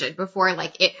very rigid before.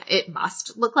 Like it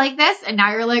must look like this. And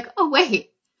now you're like, oh,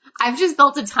 wait, I've just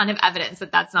built a ton of evidence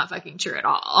that that's not fucking true at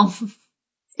all.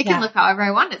 It can look however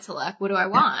I want it to look. What do I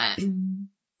want?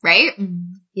 Right?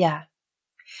 Yeah.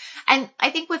 And I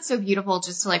think what's so beautiful,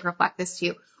 just to like reflect this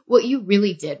too, what you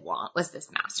really did want was this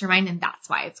mastermind. And that's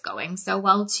why it's going so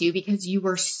well too, because you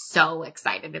were so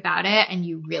excited about it and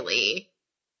you really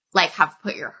like have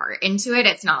put your heart into it.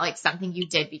 It's not like something you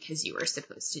did because you were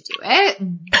supposed to do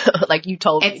it. Like you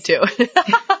told me to.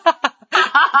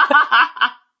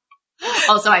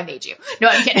 Also, I made you. No,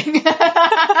 I'm kidding.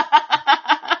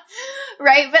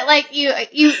 Right? But like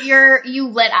you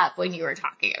lit up when you were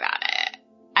talking about it.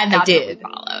 And that's what we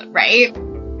followed, right?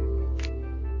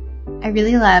 I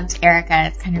really loved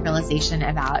Erica's kind of realization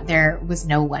about there was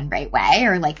no one right way,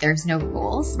 or like there's no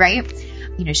rules, right?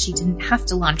 You know, she didn't have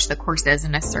to launch the courses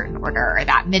in a certain order, or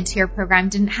that mid-tier program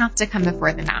didn't have to come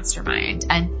before the mastermind.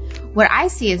 And what I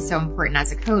see is so important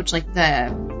as a coach, like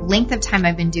the length of time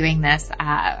I've been doing this,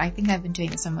 I think I've been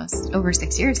doing this almost over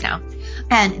 6 years now.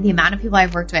 And the amount of people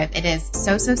I've worked with, it is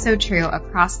so true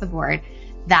across the board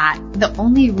that the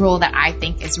only rule that I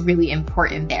think is really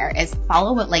important there is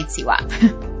follow what lights you up,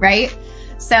 right?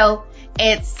 So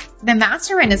it's the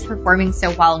mastermind is performing so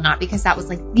well, not because that was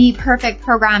like the perfect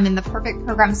program and the perfect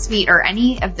program suite or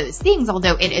any of those things,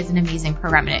 although it is an amazing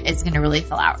program and it is going to really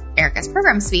fill out Erica's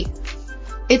program suite.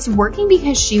 It's working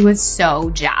because she was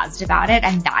so jazzed about it,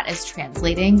 and that is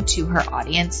translating to her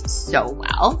audience so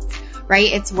well,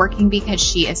 right? It's working because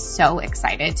she is so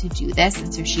excited to do this,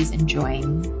 and so she's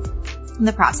enjoying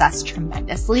the process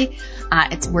tremendously.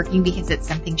 It's working because it's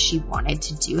something she wanted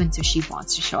to do, and so she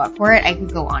wants to show up for it. I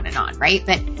could go on and on, right?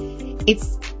 But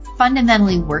it's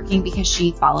fundamentally working because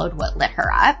she followed what lit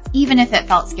her up, even if it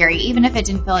felt scary, even if it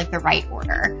didn't feel like the right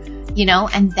order, you know?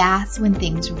 And that's when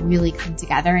things really come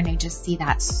together. And I just see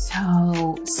that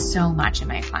so much in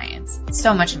my clients,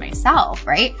 so much in myself,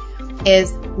 right?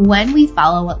 Is when we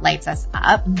follow what lights us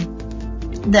up,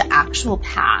 the actual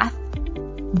path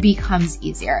becomes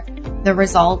easier. The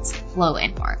results flow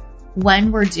in more.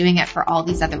 When we're doing it for all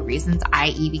these other reasons,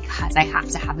 i.e. because I have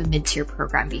to have a mid-tier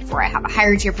program before I have a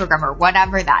higher tier program or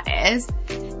whatever that is,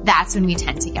 that's when we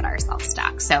tend to get ourselves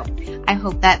stuck. So I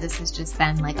hope that this has just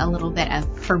been like a little bit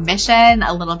of permission,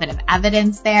 a little bit of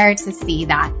evidence there to see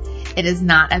that it is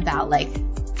not about like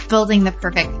building the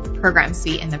perfect program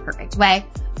suite in the perfect way,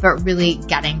 but really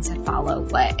getting to follow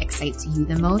what excites you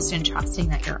the most and trusting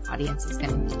that your audience is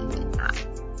going to meet you in that.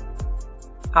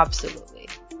 Absolutely.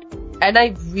 And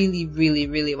I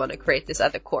really want to create this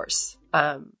other course.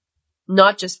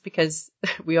 Not just because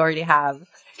we already have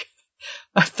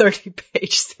a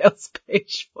 30-page sales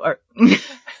page for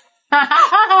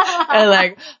and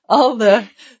like all the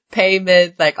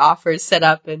payment like offers set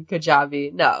up in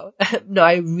Kajabi. No,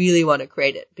 I really want to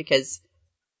create it because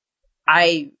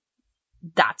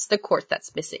that's the course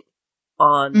that's missing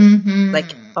on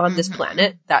on this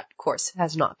planet. That course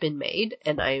has not been made,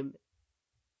 and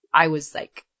I was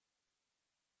like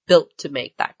built to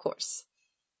make that course.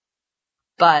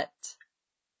 But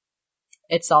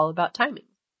it's all about timing.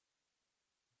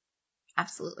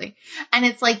 Absolutely. And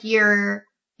it's like you're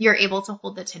able to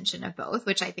hold the tension of both,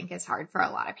 which I think is hard for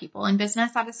a lot of people in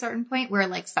business at a certain point, where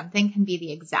like something can be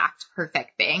the exact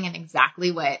perfect thing and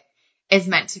exactly what is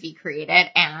meant to be created,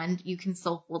 and you can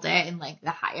still hold it in like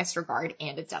the highest regard,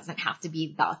 and it doesn't have to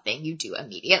be the thing you do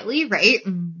immediately, right?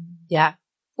 Yeah.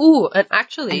 Ooh, and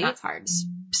actually, and that's hard.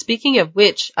 Speaking of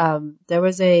which, there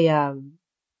was a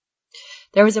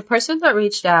person that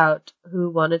reached out who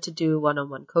wanted to do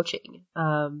one-on-one coaching.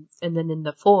 And then in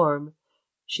the form,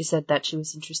 she said that she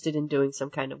was interested in doing some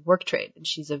kind of work trade, and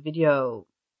she's a video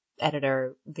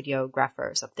editor, videographer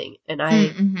or something. And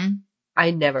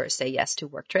I never say yes to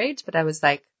work trades, but I was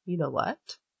like, you know what?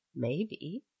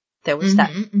 Maybe. There was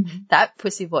that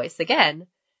pussy voice again.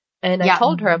 And I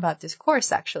told her about this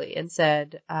course actually and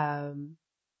said,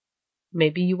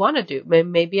 maybe you want to do,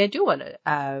 maybe I do want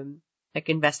to, like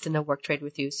invest in a work trade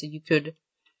with you. So you could,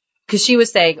 cause she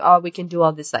was saying, oh, we can do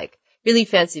all this like really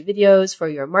fancy videos for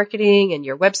your marketing and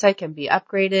your website can be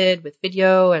upgraded with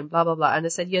video and blah, blah, blah. And I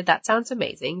said, yeah, that sounds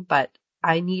amazing, but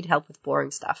I need help with boring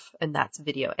stuff. And that's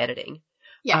video editing.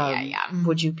 Yeah.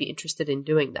 Would you be interested in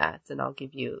doing that? And I'll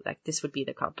give you, like, this would be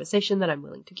the compensation that I'm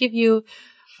willing to give you.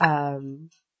 And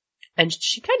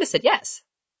she kind of said yes.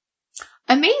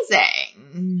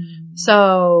 Amazing.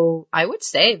 So I would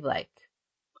save like,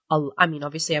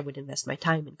 obviously I would invest my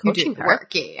time in coaching her.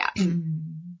 Work, yeah.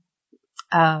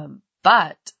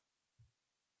 But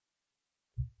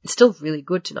it's still really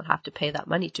good to not have to pay that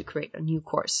money to create a new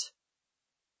course.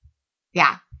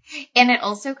 Yeah. And it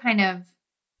also kind of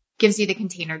gives you the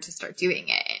container to start doing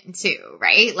it in too,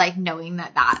 right? Like knowing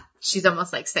that she's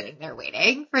almost like sitting there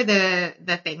waiting for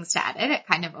the things to edit. It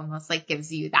kind of almost like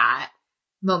gives you that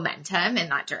momentum in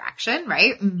that direction,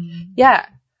 right? Yeah.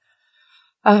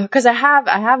 Cause I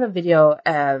have a video,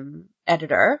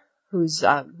 editor who's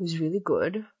really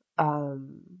good.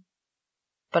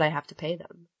 But I have to pay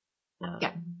them.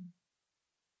 Yeah.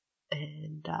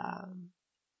 And,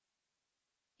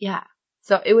 yeah.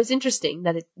 So it was interesting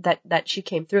that she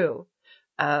came through.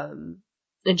 And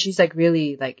she's like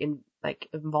really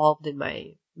involved in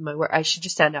my work. She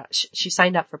just she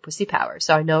signed up for Pussy Power.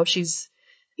 So I know she's,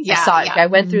 I saw it. I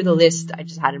went through the list. I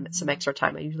just had some extra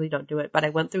time. I usually don't do it, but I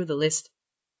went through the list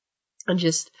and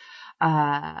just,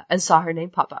 and saw her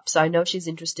name pop up. So I know she's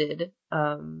interested.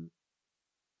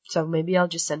 So maybe I'll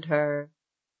just send her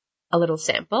a little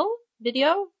sample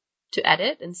video to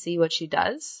edit and see what she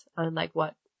does and like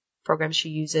what program she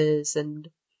uses and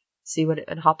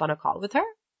and hop on a call with her.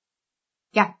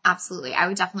 Yeah, absolutely. I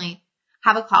would definitely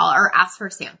have a call or ask for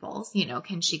samples.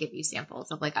 Can she give you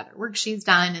samples of like other work she's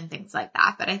done and things like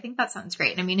that? But I think that sounds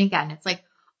great. And I mean, again, it's like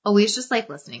always just like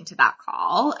listening to that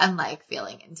call and like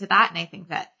feeling into that. And I think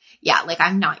that, yeah, like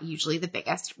I'm not usually the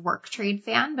biggest work trade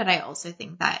fan, but I also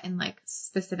think that in like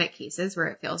specific cases where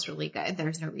it feels really good,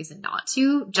 there's no reason not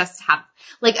to just have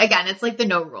like, again, it's like the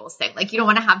no rules thing. Like you don't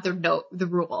want to have the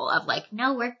rule of like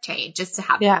no work trade just to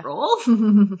have the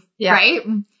rule. Yeah. Right.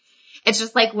 It's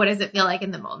just like, what does it feel like in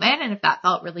the moment? And if that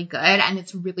felt really good and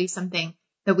it's really something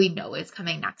that we know is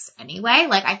coming next anyway,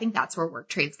 like I think that's where work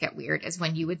trades get weird is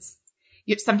when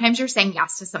sometimes you're saying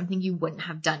yes to something you wouldn't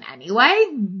have done anyway.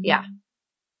 Yeah.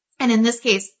 And in this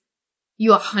case,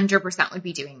 you 100% would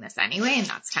be doing this anyway. And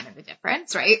that's kind of the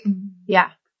difference, right? Yeah.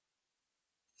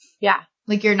 Yeah.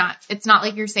 Like it's not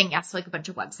like you're saying yes to like a bunch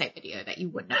of website video that you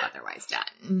wouldn't have otherwise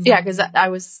done. Yeah. Cause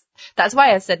that's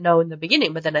why I said no in the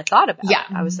beginning, but then I thought about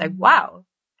it. I was like, wow,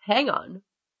 hang on.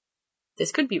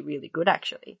 This could be really good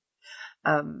actually.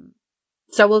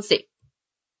 So we'll see.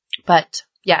 But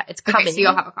yeah, it's coming. Okay, so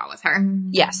you'll have a call with her.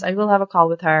 Yes, I will have a call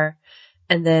with her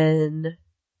and then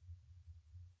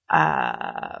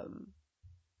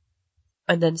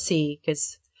see,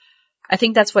 cause I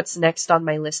think that's what's next on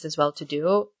my list as well to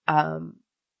do.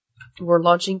 We're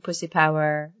launching Pussy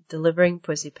Power, delivering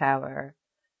Pussy Power,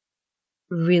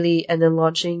 really, and then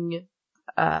launching,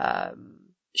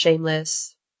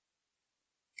 Shameless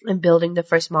and building the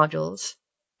first modules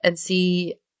and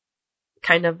see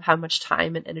kind of how much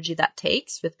time and energy that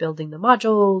takes with building the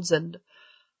modules and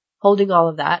holding all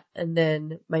of that. And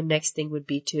then my next thing would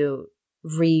be to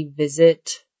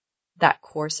revisit that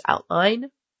course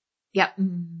outline. Yep.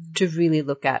 To really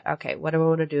look at, okay, what do I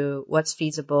want to do? What's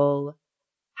feasible?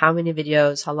 How many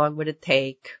videos? How long would it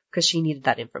take? Because she needed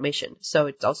that information. So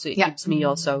it gives me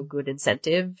also good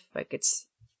incentive. Like it's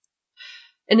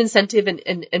an incentive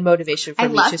and motivation for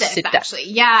me to sit down. Actually.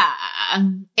 Yeah.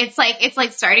 It's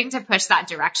like starting to push that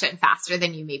direction faster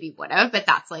than you maybe would have, but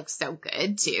that's like so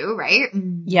good too, right?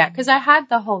 Yeah. Cause I had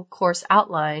the whole course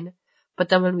outline, but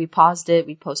then when we paused it,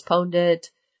 we postponed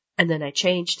it and then I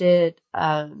changed it.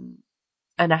 And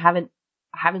I haven't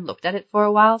looked at it for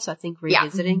a while. So I think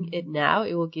revisiting it now,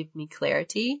 it will give me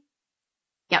clarity.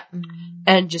 Yep.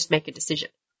 And just make a decision.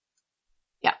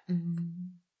 Yep.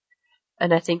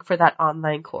 And I think for that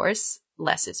online course,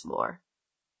 less is more.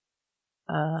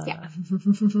 Yeah.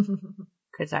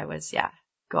 Cause I was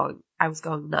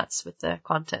going nuts with the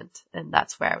content. And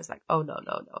that's where I was like, oh no.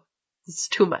 This is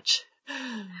too much.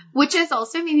 Which is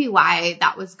also maybe why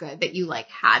that was good that you like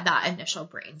had that initial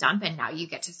brain dump and now you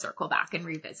get to circle back and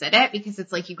revisit it because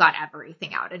it's like you got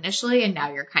everything out initially and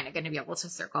now you're kind of going to be able to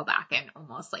circle back and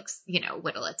almost like,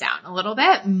 whittle it down a little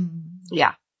bit.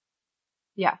 Yeah.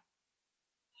 Yeah.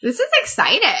 This is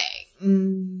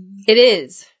exciting. It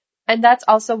is. And that's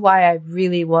also why I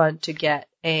really want to get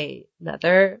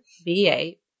another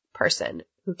VA person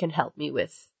who can help me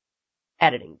with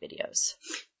editing videos.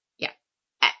 Yeah.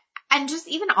 And just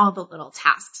even all the little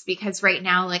tasks, because right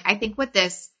now, like, I think what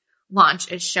this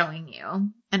launch is showing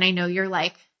you, and I know you're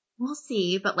like, we'll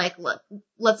see, but like, look,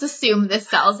 let's assume this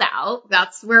sells out.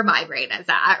 That's where my brain is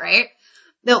at, right?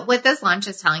 What this launch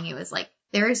is telling you is like,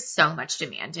 there is so much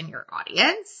demand in your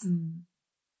audience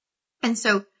And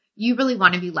so you really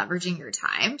want to be leveraging your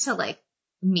time to like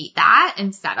meet that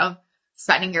instead of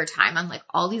spending your time on like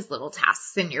all these little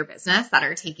tasks in your business that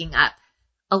are taking up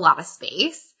a lot of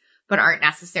space, but aren't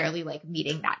necessarily like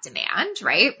meeting that demand,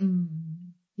 right?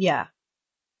 Yeah.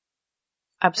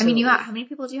 Absolutely. I mean, how many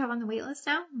people do you have on the wait list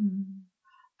now?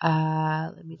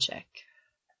 Let me check.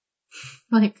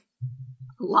 Like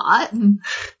a lot.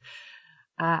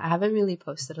 I haven't really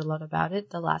posted a lot about it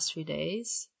the last few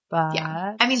days, but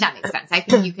yeah, I mean, that makes sense. I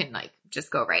think you can like just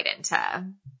go right into.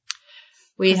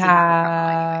 We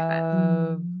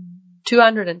have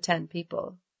 210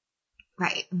 people.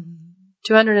 Right.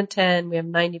 210. We have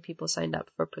 90 people signed up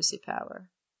for Pussy Power.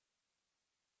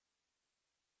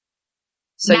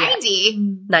 So 90? Yeah,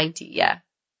 90, yeah.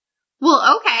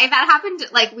 Well, okay. That happened,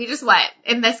 like, we just,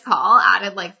 in this call,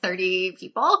 added, like, 30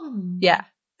 people? Yeah.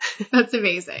 That's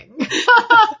amazing.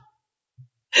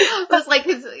 That's like,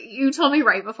 because you told me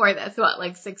right before this,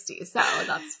 like 60, so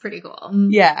that's pretty cool.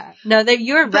 Yeah. No,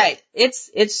 you're right.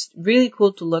 It's really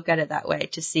cool to look at it that way,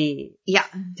 to see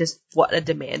just what a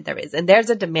demand there is. And there's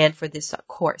a demand for this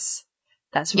course.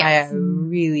 That's why I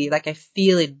really, like, I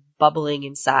feel it bubbling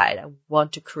inside. I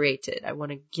want to create it. I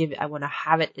want to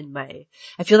have it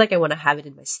I feel like I want to have it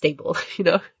in my stable, you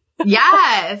know?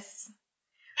 Yes.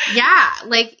 Yeah.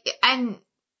 Like, and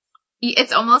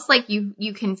it's almost like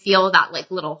you can feel that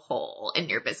like little hole in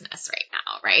your business right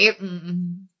now, right?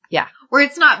 Yeah. Where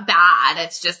it's not bad.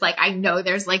 It's just like, I know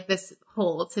there's like this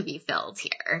hole to be filled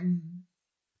here.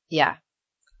 Yeah.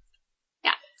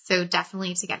 Yeah. So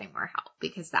definitely to getting more help,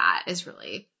 because that is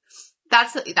really,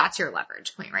 that's your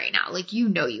leverage point right now. Like, you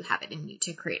know, you have it in you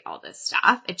to create all this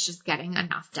stuff. It's just getting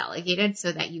enough delegated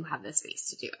so that you have the space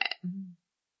to do it.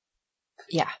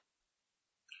 Yeah.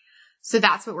 So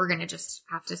that's what we're going to just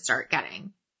have to start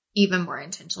getting even more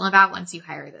intentional about once you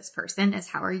hire this person, is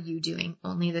how are you doing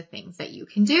only the things that you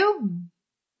can do?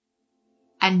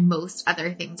 And most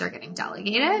other things are getting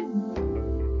delegated.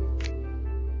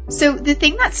 So the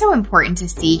thing that's so important to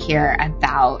see here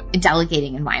about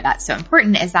delegating and why that's so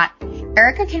important is that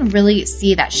Erica can really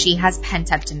see that she has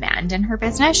pent up demand in her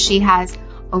business. She has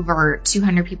over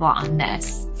 200 people on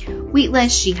this wait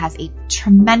list. She has a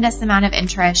tremendous amount of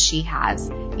interest. She has,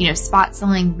 spot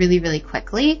selling really, really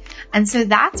quickly. And so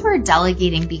that's where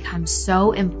delegating becomes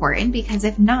so important, because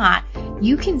if not,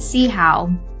 you can see how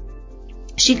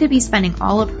she could be spending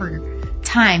all of her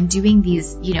time doing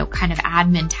these, kind of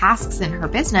admin tasks in her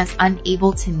business,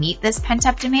 unable to meet this pent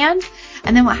up demand.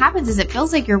 And then what happens is it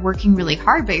feels like you're working really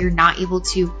hard, but you're not able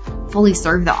to fully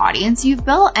serve the audience you've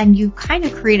built. And you've kind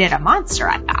of created a monster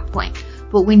at that point.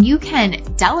 But when you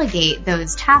can delegate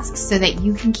those tasks so that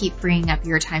you can keep freeing up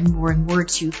your time more and more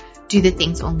to do the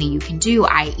things only you can do,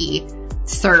 i.e.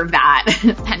 serve that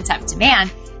pent up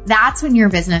demand, that's when your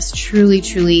business truly,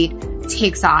 truly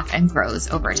takes off and grows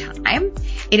over time.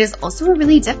 It is also a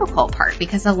really difficult part,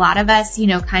 because a lot of us,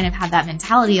 kind of have that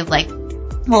mentality of like,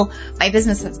 well, my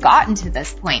business has gotten to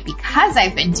this point because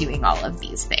I've been doing all of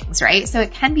these things, right? So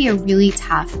it can be a really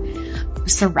tough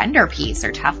surrender piece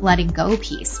or tough letting go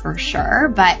piece for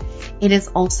sure, but it is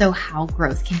also how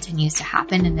growth continues to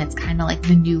happen, and it's kind of like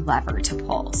the new lever to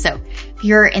pull. So if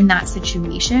you're in that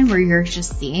situation where you're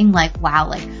just seeing like, wow,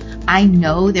 like I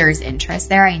know there's interest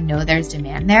there, I know there's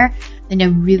demand there, then I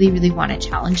really, really want to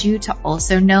challenge you to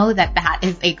also know that that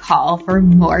is a call for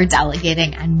more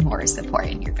delegating and more support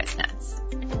in your business.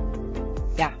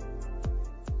 Yeah.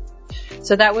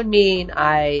 So that would mean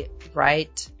I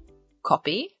write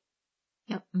copy.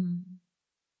 Yep.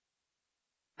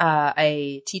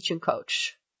 I teach and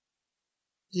coach.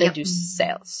 Yep. And do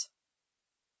sales.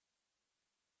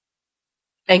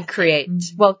 And create,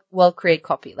 well, create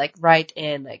copy, like write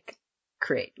and like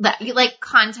create. Like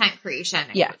content creation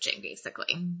and coaching,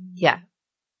 basically. Yeah.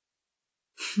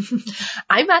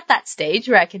 I'm at that stage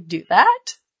where I can do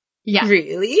that. Yeah.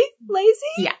 Really? Lazy?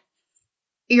 Yeah.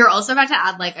 You're also about to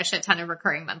add like a shit ton of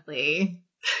recurring monthly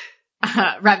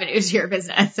revenue to your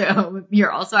business. So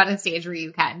you're also at a stage where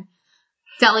you can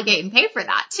delegate and pay for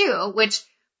that too, which,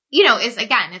 is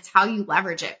again, it's how you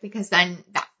leverage it, because then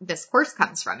this course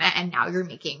comes from it. And now you're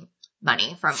making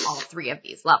money from all three of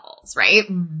these levels, right?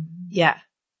 Yeah.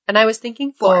 And I was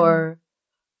thinking for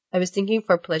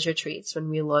Pleasure Treats when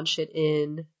we launched it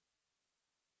in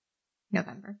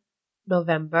November.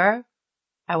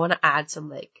 I want to add some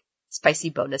like spicy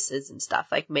bonuses and stuff,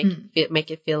 like make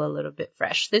it feel a little bit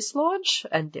fresh this launch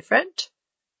and different,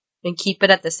 and keep it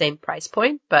at the same price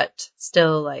point, but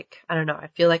still like, I don't know, I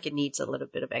feel like it needs a little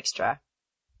bit of extra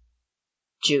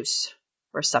juice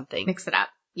or something. Mix it up.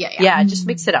 Yeah, just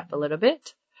mix it up a little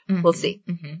bit. We'll see.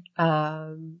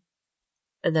 And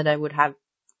then I would have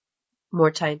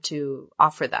more time to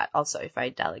offer that also if I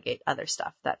delegate other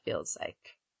stuff that feels like.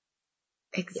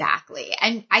 Exactly.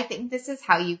 And I think this is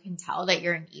how you can tell that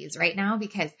you're in ease right now,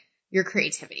 because your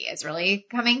creativity is really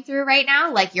coming through right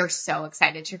now. Like, you're so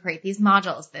excited to create these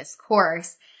modules, this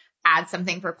course, add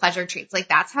something for pleasure treats. Like,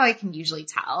 that's how I can usually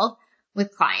tell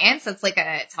with clients. It's like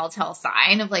a telltale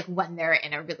sign of like when they're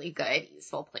in a really good,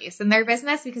 easeful place in their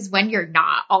business, because when you're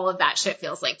not, all of that shit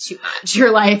feels like too much.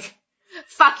 You're like,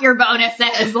 fuck your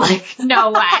bonuses. Like,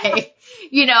 no way.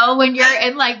 You know, when you're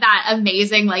in like that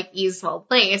amazing, like easeful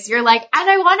place, you're like, and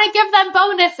I want to give them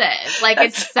bonuses. Like,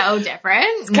 it's so different.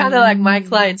 It's kind of like my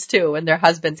clients too, when their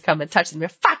husbands come and touch them.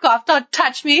 Fuck off, don't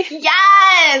touch me.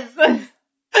 Yes.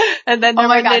 And then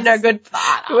when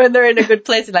they're in a good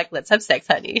place, they're like, let's have sex,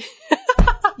 honey.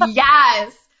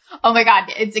 Yes. Oh my God.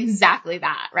 It's exactly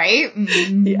that, right?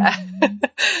 Yeah.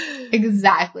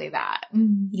 Exactly that.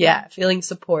 Yeah. Feeling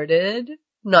supported,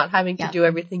 not having to do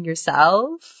everything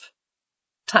yourself.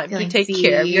 Time feeling to take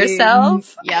care of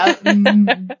yourself. Yep.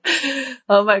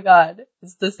 Oh my God.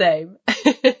 It's the same.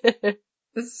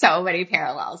 So many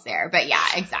parallels there, but yeah,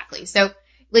 exactly. So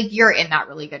like, you're in that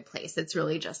really good place. It's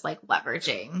really just like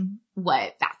leveraging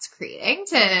what that's creating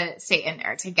to stay in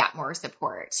there, to get more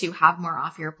support, to have more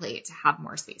off your plate, to have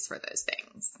more space for those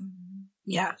things.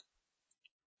 Yeah.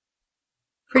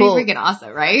 Pretty freaking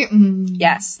awesome, right?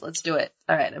 Yes, let's do it.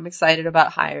 All right. I'm excited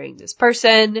about hiring this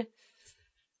person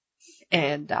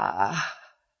and,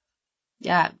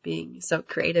 being so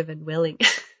creative and willing.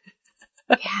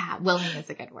 Yeah. Willing is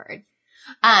a good word.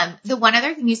 The one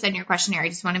other thing you said in your questionnaire, I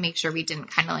just want to make sure we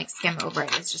didn't kind of like skim over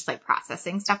it, is just like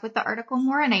processing stuff with the article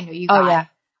more. And I know you got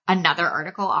another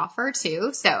article offer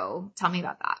too. So tell me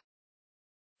about that.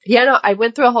 Yeah, no, I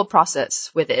went through a whole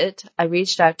process with it. I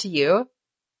reached out to you.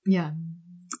 Yeah.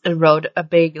 And wrote a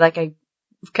big, like, I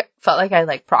felt like I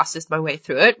like processed my way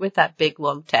through it with that big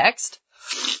long text.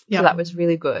 Yeah. So that was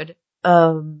really good.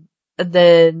 And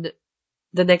then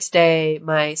the next day,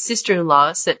 my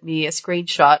sister-in-law sent me a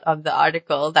screenshot of the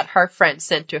article that her friend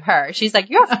sent to her. She's like,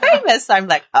 "You're famous." I'm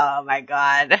like, "Oh my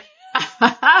God."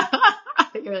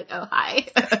 You're like, "Oh, hi."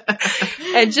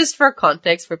 And just for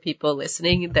context for people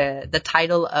listening, the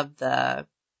title of the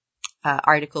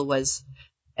article was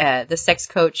the sex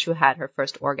coach who had her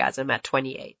first orgasm at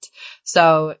 28.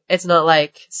 So it's not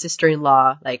like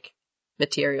sister-in-law, like,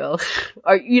 material,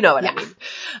 or you know what I mean.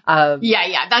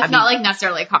 Yeah. That's not like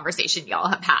necessarily a conversation y'all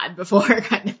have had before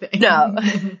kind of thing. No.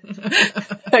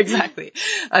 Exactly.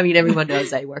 I mean, everyone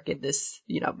knows I work in this,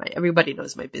 everybody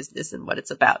knows my business and what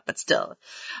it's about, but still.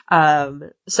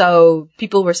 So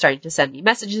people were starting to send me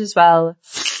messages as well,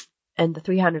 and the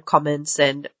 300 comments,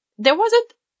 and there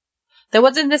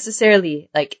wasn't necessarily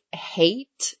like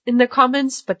hate in the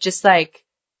comments, but just like,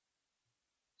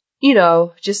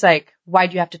 why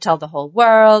do you have to tell the whole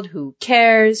world? Who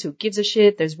cares? Who gives a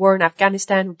shit? There's war in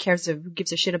Afghanistan. Who cares? Who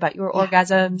gives a shit about your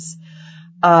orgasms?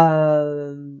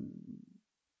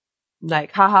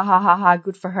 Like, ha ha ha ha ha,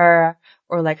 good for her.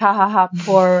 Or like, ha ha ha,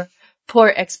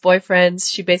 poor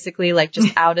ex-boyfriends. She basically like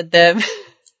just outed them.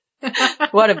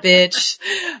 What a bitch.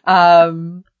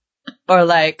 Or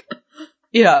like,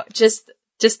 just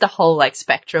the whole like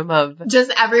spectrum of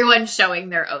just everyone showing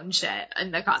their own shit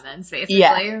in the comments, basically.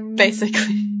 Yeah,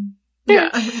 basically. Yeah.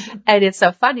 And it's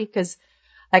so funny because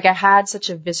like I had such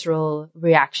a visceral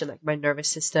reaction, like my nervous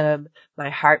system, my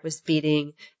heart was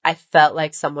beating. I felt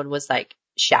like someone was like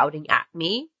shouting at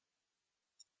me.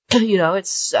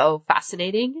 It's so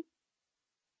fascinating.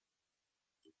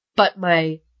 But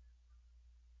my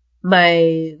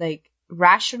like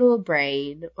rational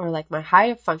brain, or like my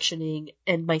higher functioning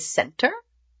and my center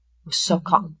was so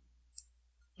calm.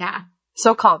 Yeah.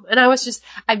 So calm. And I was just,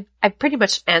 I pretty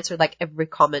much answered like every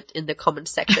comment in the comment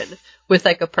section with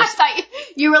like a person. I thought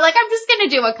you were like, I'm just going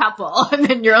to do a couple. And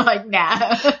then you're like, nah.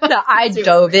 No, I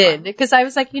dove in because I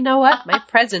was like, you know what? My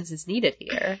presence is needed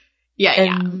here. Yeah.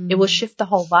 And it will shift the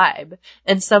whole vibe.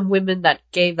 And some women that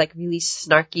gave like really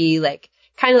snarky, like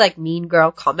kind of like mean girl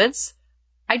comments,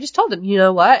 I just told them, you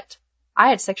know what? I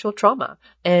had sexual trauma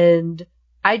and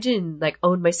I didn't like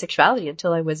own my sexuality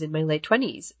until I was in my late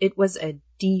 20s. It was a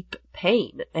deep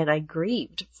pain and I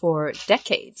grieved for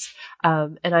decades.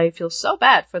 And I feel so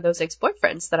bad for those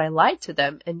ex-boyfriends that I lied to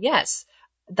them. And yes,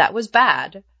 that was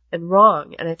bad and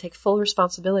wrong. And I take full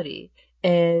responsibility.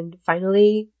 And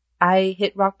finally I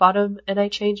hit rock bottom and I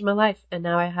changed my life. And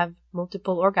now I have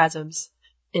multiple orgasms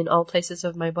in all places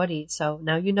of my body. So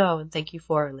now you know, and thank you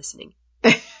for listening.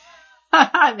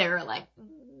 They were like.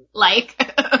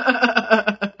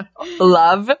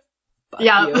 Love.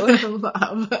 Yeah.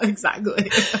 Love.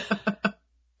 Exactly.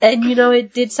 And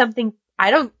it did something.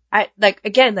 I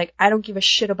don't give a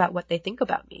shit about what they think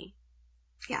about me.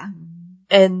 Yeah.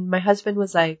 And my husband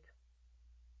was like,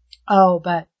 oh,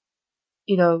 but,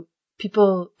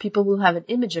 people will have an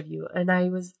image of you. And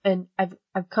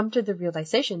I've come to the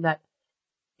realization that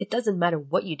it doesn't matter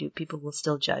what you do, people will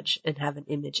still judge and have an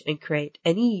image and create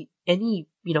any,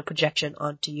 projection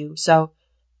onto you. So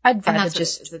I'd rather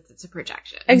just, it's a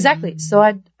projection. Exactly. So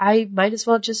I might as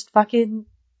well just fucking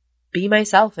be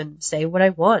myself and say what I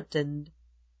want and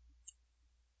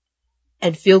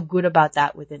feel good about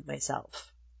that within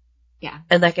myself. Yeah.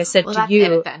 And like I said to that's you,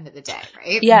 it at the end of the day,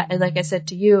 right? Yeah. And like I said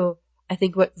to you, I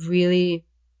think what really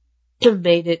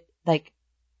made it like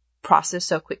process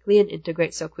so quickly and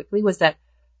integrate so quickly was that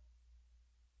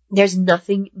there's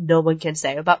nothing no one can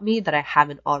say about me that I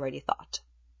haven't already thought.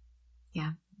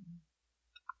 Yeah.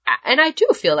 And I do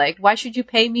feel like, why should you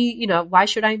pay me? Why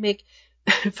should I make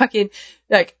fucking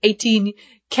like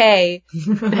 18K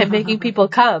and making people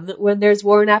come when there's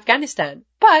war in Afghanistan?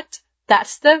 But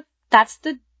that's the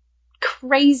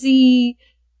crazy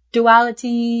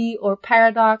duality or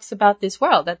paradox about this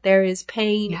world, that there is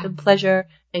pain and pleasure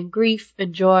and grief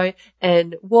and joy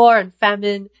and war and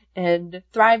famine and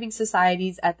thriving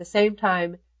societies at the same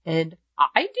time. And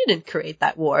I didn't create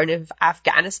that war in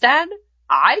Afghanistan.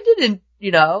 I didn't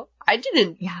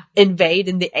invade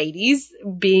in the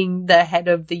 80s being the head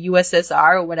of the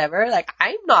USSR or whatever. Like,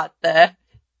 I'm not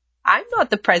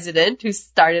the president who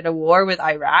started a war with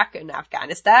Iraq and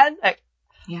Afghanistan. Like,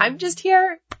 I'm just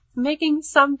here making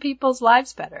some people's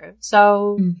lives better.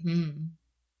 So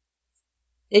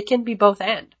it can be both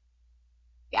and.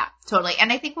 Yeah, totally.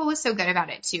 And I think what was so good about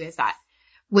it too is that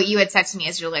what you had said to me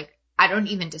is you're like, I don't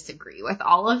even disagree with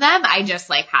all of them. I just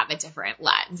like have a different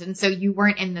lens. And so you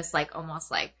weren't in this like almost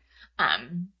like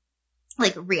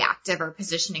reactive or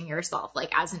positioning yourself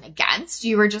like as an against.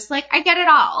 You were just like, I get it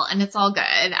all and it's all good.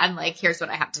 And like, here's what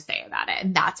I have to say about it.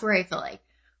 And that's where I feel like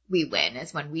we win,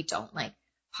 is when we don't like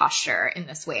posture in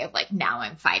this way of like, now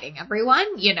I'm fighting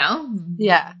everyone,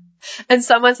 Yeah. And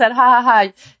someone said, ha ha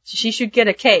ha, she should get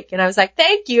a cake. And I was like,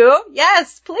 thank you.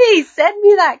 Yes, please send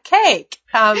me that cake.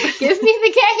 Give me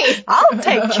the cake. I'll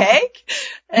take cake.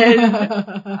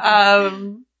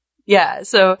 And, yeah,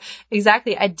 so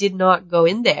exactly. I did not go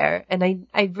in there, and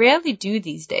I rarely do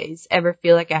these days ever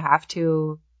feel like I have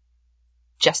to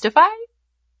justify.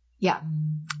 Yeah.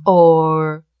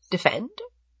 Or defend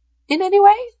in any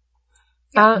way.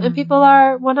 Yeah. And people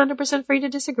are 100% free to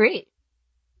disagree.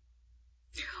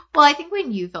 Well, I think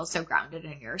when you feel so grounded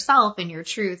in yourself and your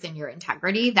truth and your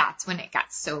integrity, that's when it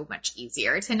gets so much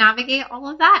easier to navigate all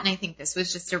of that. And I think this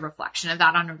was just a reflection of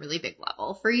that on a really big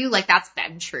level for you. Like, that's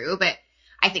been true, but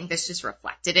I think this just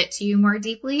reflected it to you more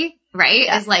deeply, right?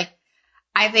 Yeah. Is like,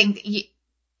 I think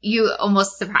you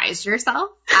almost surprised yourself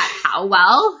at how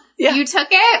well you took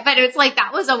it, but it's like,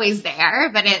 that was always there,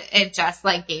 but it just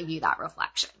like gave you that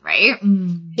reflection, right?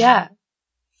 Yeah.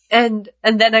 And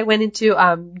then I went into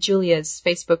Julia's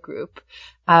Facebook group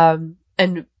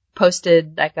and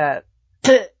posted like an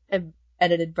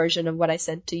edited version of what I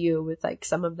sent to you with like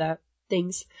some of the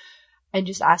things, and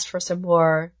just asked for some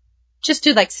more, just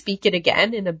to like speak it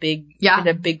again in a big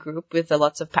group with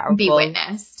lots of powerful, be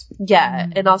witnessed. Yeah,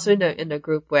 and also in a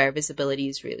group where visibility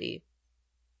is really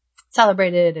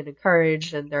celebrated and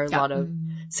encouraged, and there are a lot of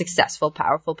successful,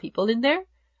 powerful people in there,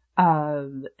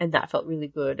 and that felt really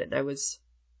good. And I was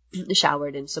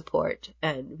showered in support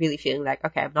and really feeling like,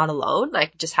 okay, I'm not alone,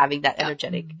 like just having that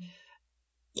energetic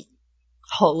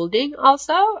holding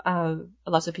also.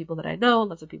 Lots of people that I know,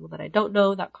 lots of people that I don't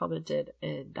know that commented,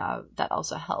 and that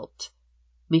also helped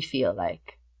me feel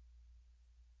like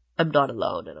I'm not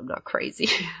alone and I'm not crazy.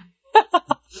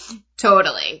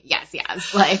 Totally. Yes.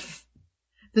 Like,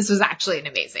 this was actually an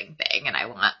amazing thing, and I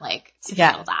want like to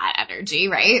feel that energy,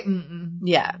 right?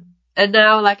 Yeah. And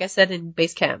now, like I said in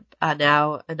Basecamp,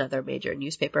 now another major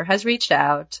newspaper has reached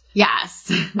out. Yes.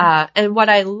 And what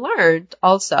I learned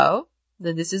also,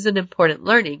 that this is an important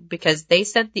learning, because they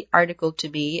sent the article to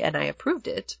me and I approved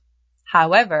it.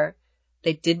 However,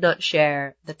 they did not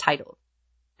share the title.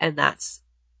 And that's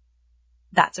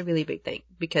a really big thing,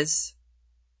 because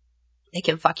they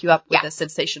can fuck you up with a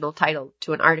sensational title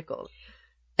to an article.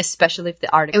 Especially if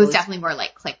the article... It was definitely more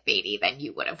like clickbaity than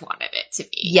you would have wanted it to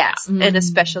be. Yes, and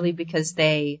especially because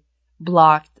they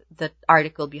blocked the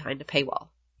article behind a paywall.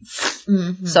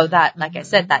 So that, like I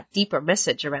said, that deeper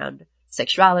message around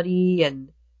sexuality and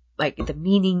like the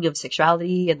meaning of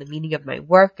sexuality and the meaning of my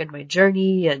work and my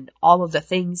journey and all of the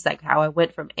things, like how I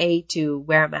went from A to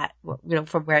where I'm at,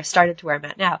 from where I started to where I'm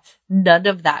at now, none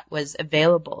of that was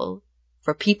available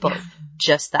for people,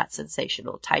 just that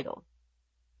sensational title.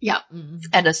 Yep.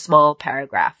 And a small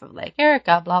paragraph of like,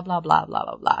 Erica, blah, blah, blah, blah,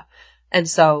 blah, blah. And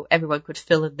so everyone could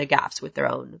fill in the gaps with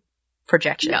their own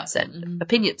projections and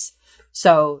opinions.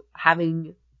 So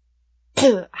having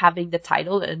the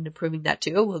title and improving that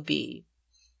too will be,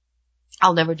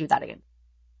 I'll never do that again.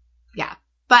 Yeah.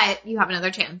 But you have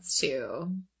another chance to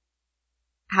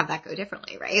have that go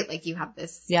differently, right? Like you have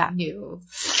this new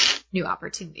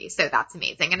opportunity. So that's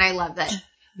amazing. And I love that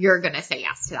you're going to say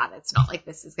yes to that. It's not like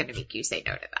this is going to make you say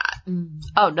no to that.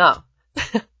 Oh, no.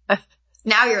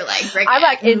 Now you're like, I'm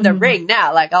like in the ring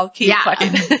now. Like I'll keep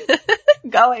fucking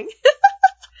going.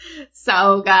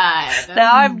 So good.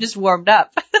 Now I'm just warmed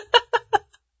up.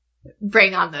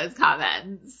 Bring on those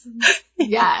comments.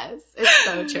 Yes, it's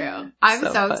so true. I'm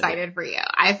so excited for you.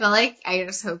 I feel like I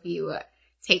just hope you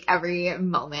take every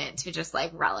moment to just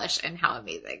like relish in how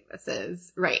amazing this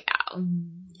is right now.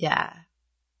 Yeah.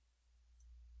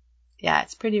 Yeah,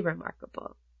 it's pretty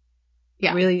remarkable.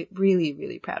 Yeah. Really, really,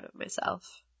 really proud of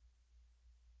myself.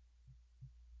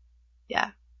 Yeah,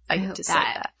 I get to say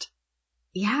that.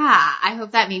 Yeah, I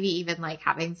hope that maybe even like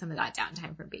having some of that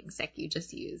downtime from being sick, you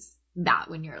just use that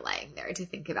when you're laying there to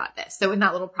think about this. So when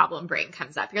that little problem brain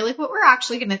comes up, you're like, what we're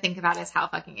actually going to think about is how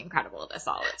fucking incredible this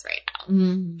all is right now.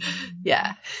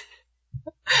 Yeah,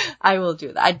 I will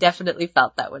do that. I definitely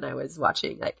felt that when I was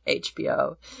watching like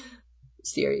HBO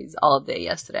series all day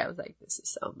yesterday. I was like, this is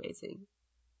so amazing.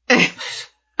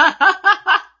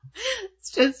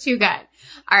 It's just too good.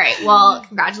 All right. Well,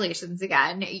 congratulations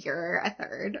again. You're a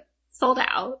third sold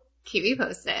out. Keep me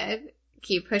posted.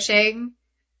 Keep pushing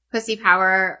Pussy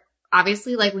Power.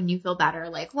 Obviously, like when you feel better,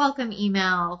 like welcome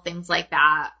email, things like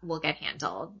that will get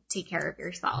handled. Take care of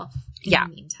yourself in the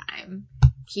meantime.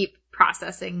 Keep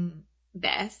processing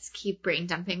this. Keep brain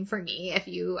dumping for me if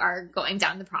you are going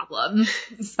down the problem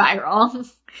spiral.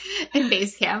 In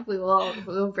base camp, we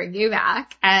will bring you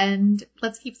back and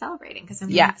let's keep celebrating because I'm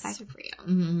really excited for you.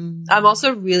 Mm-hmm. I'm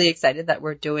also really excited that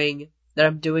I'm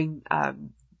doing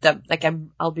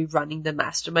I'll be running the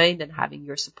mastermind and having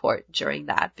your support during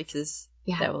that because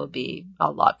there will be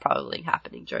a lot probably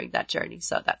happening during that journey.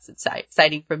 So that's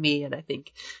exciting for me. And I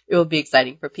think it will be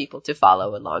exciting for people to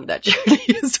follow along that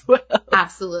journey as well.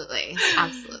 Absolutely.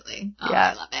 Absolutely. Oh,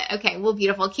 I love it. Okay. Well,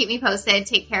 beautiful. Keep me posted.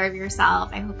 Take care of yourself.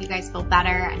 I hope you guys feel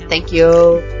better. Thank you.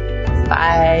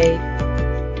 Bye.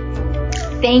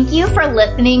 Thank you for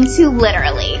listening to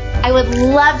Literally. I would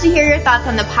love to hear your thoughts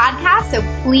on the podcast, so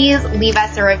please leave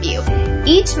us a review.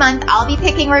 Each month, I'll be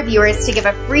picking reviewers to give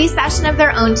a free session of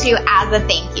their own to as a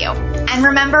thank you. And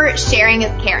remember, sharing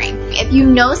is caring. If you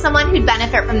know someone who'd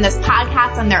benefit from this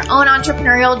podcast on their own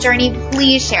entrepreneurial journey,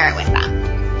 please share it with them.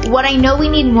 What I know we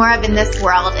need more of in this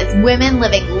world is women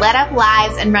living lit up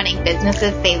lives and running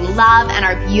businesses they love and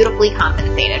are beautifully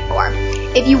compensated for.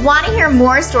 If you want to hear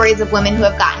more stories of women who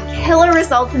have gotten killer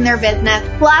results in their business,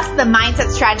 plus the mindset,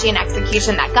 strategy, and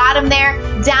execution that got them there,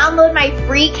 download my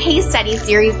free case study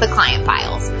series, The Client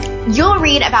Files. You'll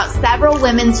read about several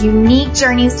women's unique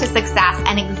journeys to success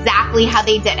and exactly how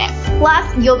they did it.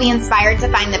 Plus, you'll be inspired to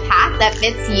find the path that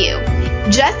fits you.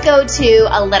 Just go to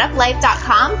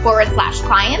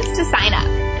alituplife.com/clients to sign up.